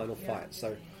Henderson's final fight.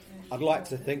 So I'd like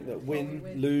to think that win,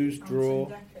 lose,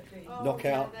 draw,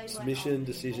 knockout, submission,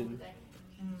 decision,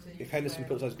 if Henderson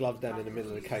puts those gloves down in the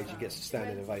middle of the cage, he gets a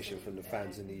standing ovation from the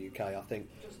fans in the UK. I think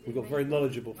we've got very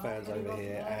knowledgeable fans over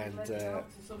here, and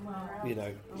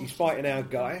he's fighting our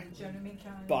guy,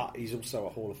 but he's also a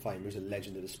Hall of Famer. He's a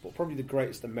legend of the sport, probably the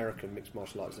greatest American mixed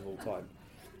martial artist of all time.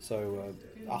 So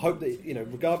I hope that,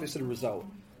 regardless of the result,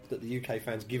 that the UK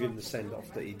fans give him the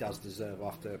send-off that he does deserve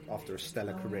after a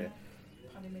stellar career.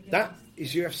 That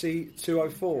is UFC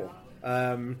 204.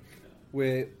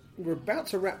 We're about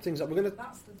to wrap things up. We're going to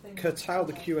curtail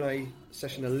the Q&A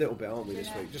session a little bit, aren't we, this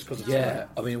week? Just because of time.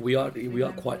 I mean, we are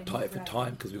quite tight for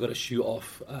time, because we've got to shoot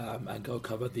off and go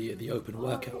cover the open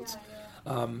workouts.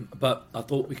 But I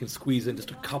thought we can squeeze in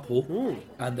just a couple,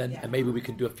 and maybe we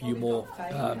can do a few more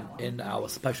in our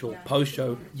special post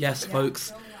show. Yes,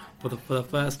 folks, for the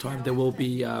first time there will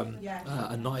be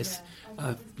a nice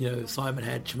Simon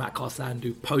Head, Shamak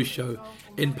Sandu post show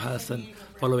in person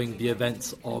following the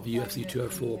events of UFC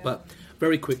 204. But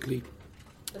very quickly,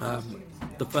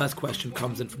 the first question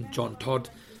comes in from John Todd,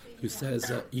 who says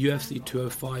UFC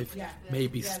 205 may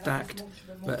be stacked,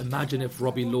 but imagine if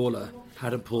Robbie Lawler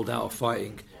hadn't pulled out of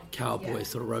fighting Cowboy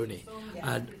Cerrone.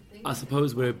 And I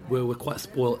suppose we're quite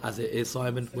spoiled as it is,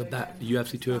 Simon, with that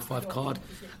UFC 205 card.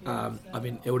 I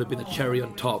mean, it would have been the cherry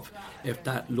on top if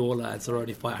that Lawler and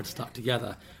Cerrone fight had stuck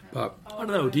together. But I don't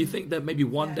know. Do you think that maybe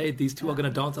one day these two are going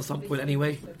to dance at some point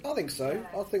anyway? I think so.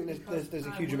 I think there's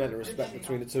a huge amount of respect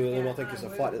between the two of them. I think it's a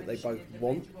fight that they both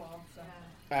want.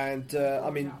 And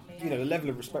the level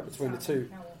of respect between the two.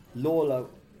 Lawler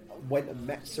went and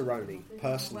met Cerrone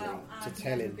personally to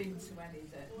tell him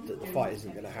that the fight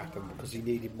isn't going to happen because he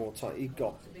needed more time. He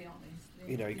got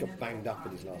banged up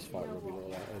in his last fight, Robbie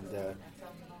Lawler, and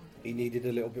he needed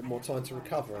a little bit more time to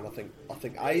recover. And I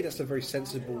think that's a very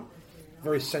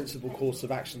sensible course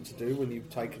of action to do when you've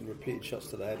taken repeated shots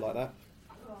to the head like that,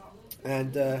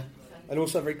 and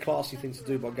also a very classy thing to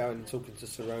do by going and talking to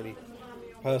Cerrone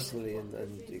personally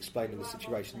and explaining the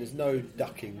situation. There's no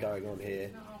ducking going on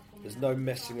here. There's no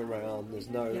messing around. There's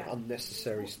no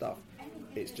unnecessary stuff.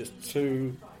 It's just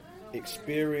two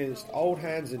experienced old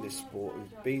hands in this sport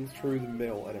who've been through the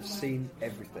mill and have seen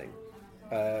everything.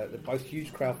 They're both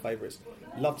huge crowd favourites.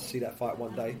 Love to see that fight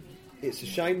one day. It's a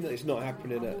shame that it's not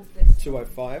happening at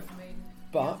 205,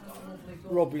 but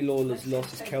Robbie Lawler's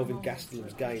loss is Kelvin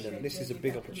Gastelum's gain, and this is a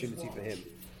big opportunity for him.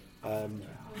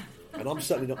 And I'm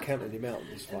certainly not counting him out in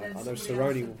this fight. I know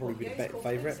Cerrone will probably be the better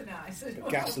favourite, but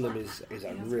Gastelum is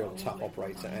a real tough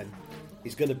operator, and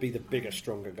he's going to be the bigger,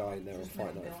 stronger guy in there on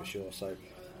fight night for sure. So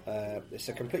it's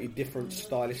a completely different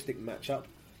stylistic matchup.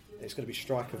 It's going to be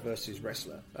striker versus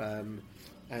wrestler, and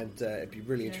it'd be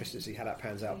really interesting to see how that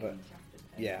pans out. But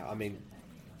yeah, I mean,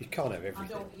 you can't have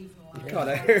everything. You can't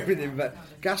have everything, but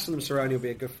Gastelum Cerrone will be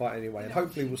a good fight anyway, and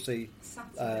hopefully we'll see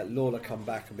Lawler come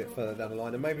back a bit further down the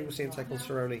line, and maybe we'll see him take on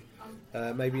Cerrone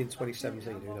maybe in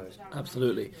 2017, who knows.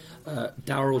 Absolutely.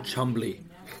 Daryl Chumbly,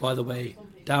 by the way,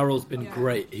 Daryl's been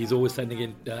great. He's always sending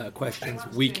in questions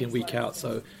week in, week out,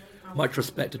 so much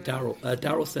respect to Daryl.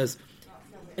 Daryl says,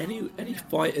 any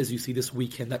fighters you see this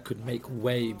weekend that could make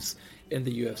waves in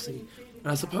the UFC?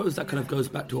 And I suppose that kind of goes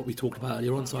back to what we talked about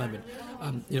earlier on, Simon.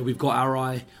 We've got our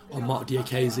eye on Mark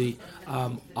Diakiese.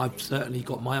 I've certainly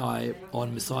got my eye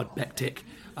on Misad Bektik,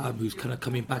 who's kind of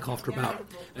coming back after about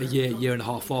a year and a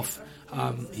half off.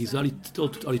 He's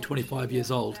still only 25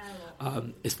 years old.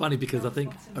 It's funny because I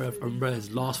think I remember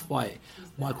his last fight,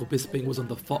 Michael Bisping was on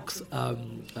the Fox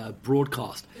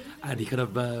broadcast, and he kind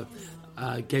of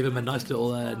gave him a nice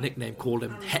little nickname, called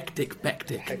him Hectic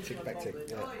Bektik. Hectic Bektik,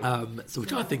 yeah. So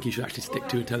which I think he should actually stick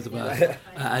to in terms of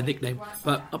a nickname.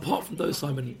 But apart from those,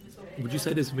 Simon, would you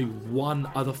say there's maybe one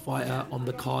other fighter on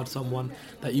the card, someone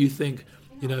that you think,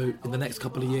 in the next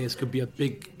couple of years could be a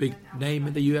big name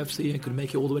in the UFC and could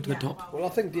make it all the way to the top? Well, I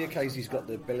think Diakiese's got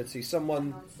the ability.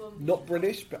 Someone not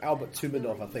British, but Albert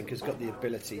Tumanov, I think, has got the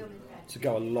ability to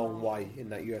go a long way in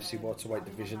that UFC welterweight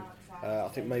division. I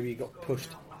think maybe he got pushed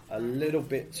a little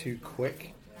bit too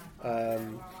quick.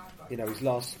 His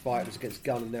last fight was against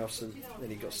Gunnar Nelson, and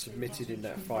he got submitted in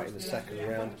that fight in the second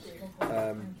round.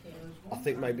 I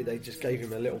think maybe they just gave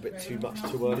him a little bit too much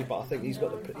too early, but I think he's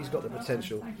got the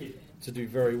potential to do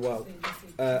very well.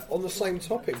 On the same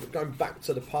topic, but going back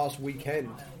to the past weekend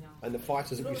and the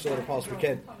fighters that we saw the past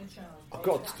weekend, I've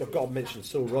got to mention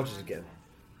Saul Rogers again.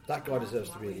 That guy deserves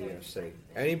to be in the UFC.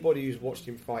 Anybody who's watched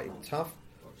him fight in Tough,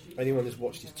 anyone who's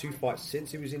watched his 2 fights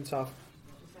since he was in Tough,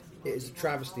 it is a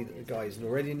travesty that the guy isn't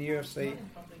already in the UFC.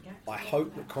 I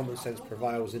hope that common sense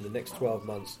prevails in the next 12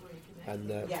 months,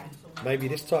 and maybe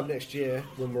this time next year,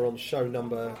 when we're on show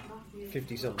number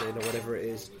 50-something or whatever it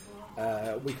is,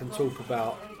 we can talk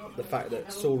about the fact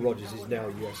that Saul Rogers is now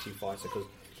a UFC fighter, because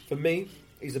for me,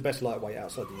 he's the best lightweight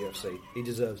outside the UFC. He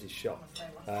deserves his shot,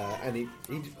 and he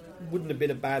wouldn't have been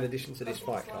a bad addition to this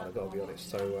fight card, I've got to be honest.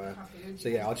 So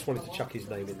yeah, I just wanted to chuck his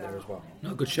name in there as well.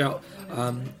 No, good shout.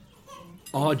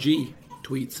 RG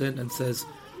tweets in and says,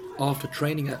 after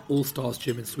training at All Stars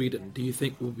Gym in Sweden, do you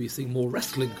think we'll be seeing more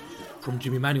wrestling from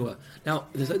Jimmy Manuwa? Now,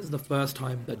 this is the first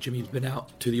time that Jimmy's been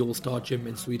out to the All Star Gym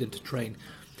in Sweden to train.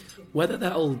 Whether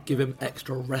that'll give him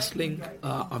extra wrestling,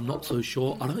 I'm not so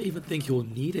sure. I don't even think he'll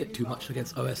need it too much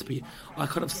against OSP. I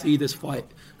kind of see this fight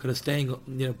kind of staying,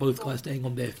 both guys staying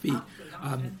on their feet.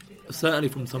 Certainly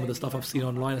from some of the stuff I've seen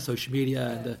online and social media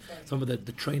and some of the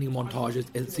training montages,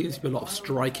 it seems to be a lot of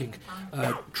striking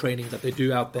training that they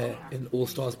do out there in All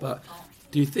Stars. But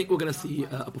do you think we're going to see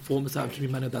a performance out of Jimmy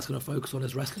Manuwa that's going to focus on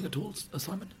his wrestling at all,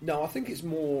 Simon? No, I think it's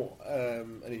more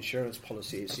an insurance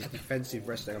policy. It's his defensive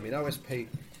wrestling. I mean, OSP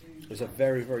is a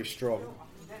very, very strong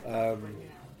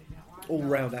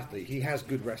all-round athlete. He has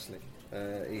good wrestling.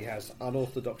 He has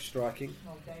unorthodox striking,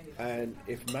 and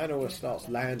if Manuwa starts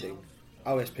landing,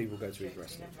 OSP will go to his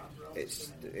wrestling.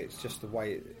 It's just the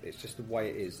way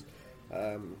it is,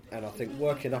 and I think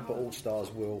working up at All Stars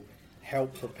will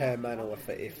help prepare Manuwa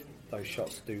for if those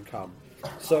shots do come.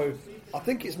 So I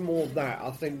think it's more that.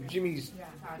 I think Jimmy's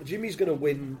going to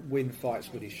win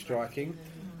fights with his striking,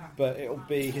 but it'll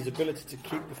be his ability to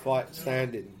keep the fight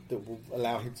standing that will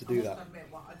allow him to do that,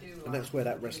 and that's where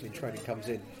that wrestling training comes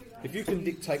in. If you can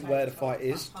dictate where the fight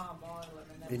is,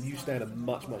 then you stand a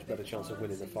much better chance of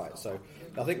winning the fight. So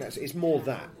I think it's more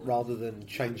that rather than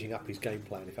changing up his game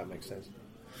plan, if that makes sense.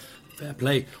 Fair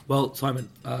play. Well, Simon,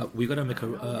 we've got to make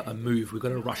a move. We've got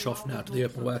to rush off now to the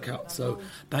open workout. So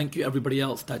thank you everybody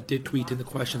else that did tweet in the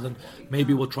questions, and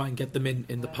maybe we'll try and get them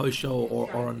in the post show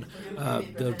or on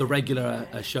the regular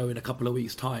show in a couple of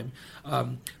weeks' time.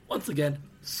 Once again,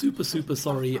 super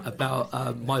sorry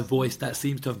about my voice that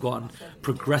seems to have gotten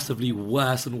progressively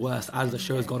worse and worse as the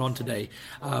show has gone on today.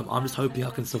 I'm just hoping I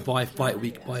can survive fight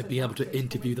week by being able to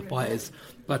interview the fighters.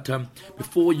 But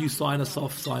before you sign us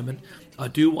off, Simon, I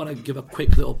do want to give a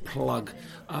quick little plug.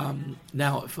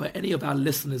 Now, for any of our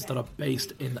listeners that are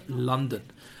based in London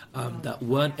that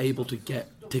weren't able to get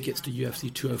tickets to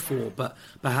UFC 204 but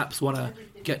perhaps want to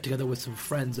get together with some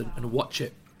friends and watch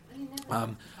it,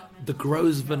 the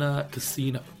Grosvenor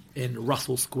Casino in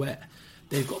Russell Square,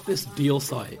 they've got this deal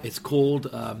site. It's called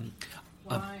a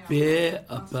beer,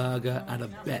 a burger and a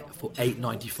bet for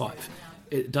 $8.95.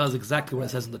 It does exactly what it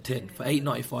says on the tin. For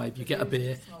 $8.95 you get a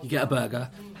beer, you get a burger,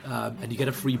 and you get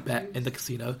a free bet in the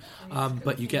casino,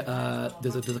 but you get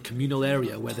there's a communal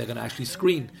area where they're going to actually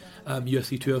screen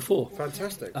UFC 204.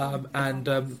 Fantastic.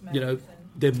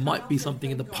 there might be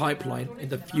something in the pipeline in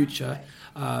the future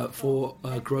for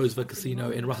Grosvenor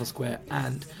Casino in Russell Square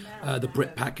and the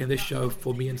Brit Pack in this show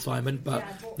for me and Simon. But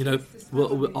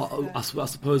I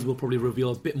suppose we'll probably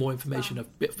reveal a bit more information a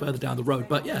bit further down the road.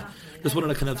 But yeah, just wanted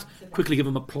to kind of quickly give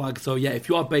them a plug. So yeah, if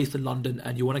you are based in London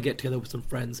and you want to get together with some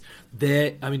friends,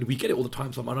 we get it all the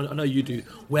time. So I know you do.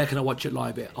 Where can I watch it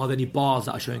live? Are there any bars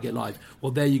that are showing it live?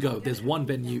 Well, there you go. There's one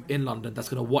venue in London that's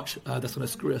going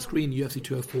to screen UFC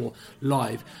 204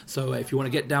 live. So if you want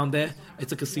to get down there,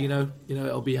 it's a casino.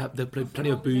 There'll be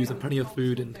plenty of booze and plenty of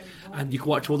food, and you can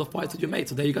watch all the fights with your mates.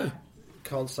 So there you go.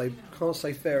 Can't say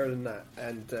fairer than that.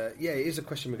 And it is a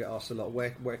question we get asked a lot.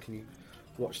 Where can you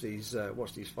watch these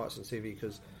fights on TV?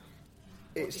 Because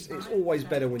it's always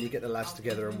better when you get the lads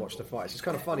together and watch the fights. It's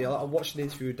kind of funny. I watched an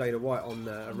interview with Dana White on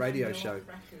a radio show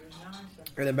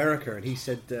in America, and he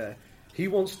said he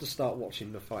wants to start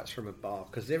watching the fights from a bar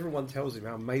because everyone tells him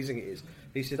how amazing it is.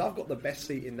 He said, I've got the best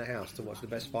seat in the house to watch the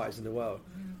best fighters in the world.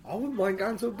 I wouldn't mind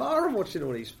going to a bar and watching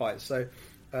all these fights. So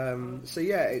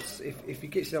yeah, it's if you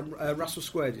get to Russell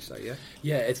Square, did you say, yeah?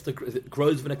 Yeah, it's the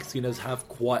Grosvenor casinos have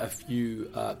quite a few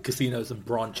casinos and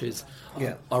branches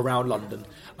around London,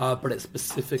 but it's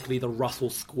specifically the Russell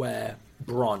Square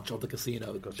branch of the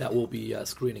casino that will be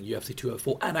screening UFC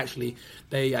 204, and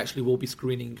they will be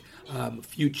screening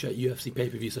future UFC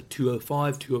pay-per-views, so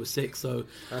 205, 206. So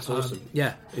that's awesome.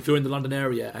 Yeah, if you're in the London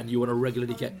area and you want to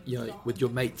regularly get with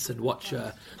your mates and watch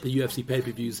the UFC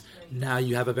pay-per-views, now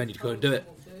you have a venue to go and do it.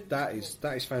 That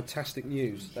is fantastic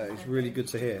news. That is really good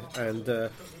to hear.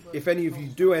 And if any of you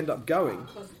do end up going,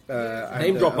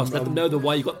 name drop us. Let them know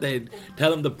why you got there.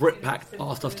 Tell them the Brit Pack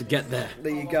asked us to get there.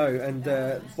 There you go. And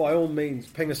by all means,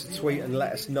 ping us a tweet and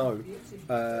let us know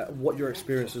what your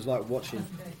experience was like watching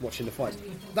the fights.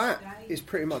 That is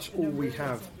pretty much all we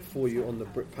have for you on the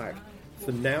Brit Pack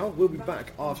for now. We'll be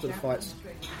back after the fights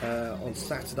on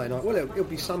Saturday night. Well, it'll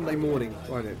be Sunday morning,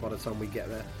 won't it, by the time we get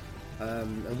there.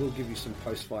 And we'll give you some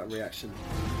post-fight reaction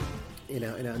in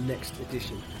our next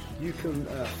edition. You can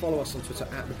follow us on Twitter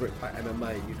at the Britpack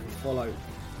MMA. You can follow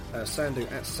Sandu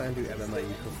at Sandu MMA.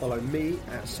 You can follow me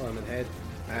at Simon Head,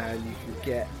 and you can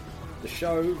get the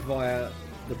show via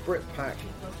the Britpack.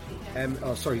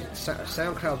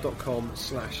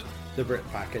 SoundCloud.com/the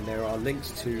Britpack, and there are links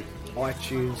to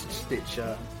iTunes,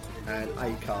 Stitcher, and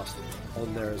Acast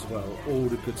on there as well. All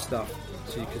the good stuff,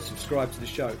 so you can subscribe to the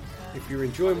show. If you're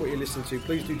enjoying what you're listening to,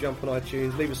 please do jump on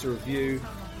iTunes, leave us a review,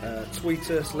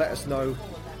 tweet us, let us know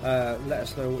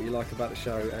what you like about the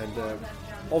show, and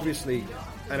obviously,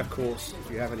 and of course,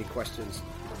 if you have any questions,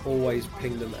 always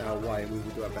ping them our way, and we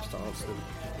will do our best to answer them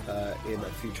in a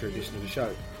future edition of the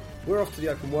show. We're off to the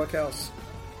open workouts.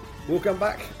 We'll come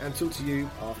back and talk to you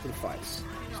after the fights.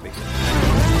 Speak soon.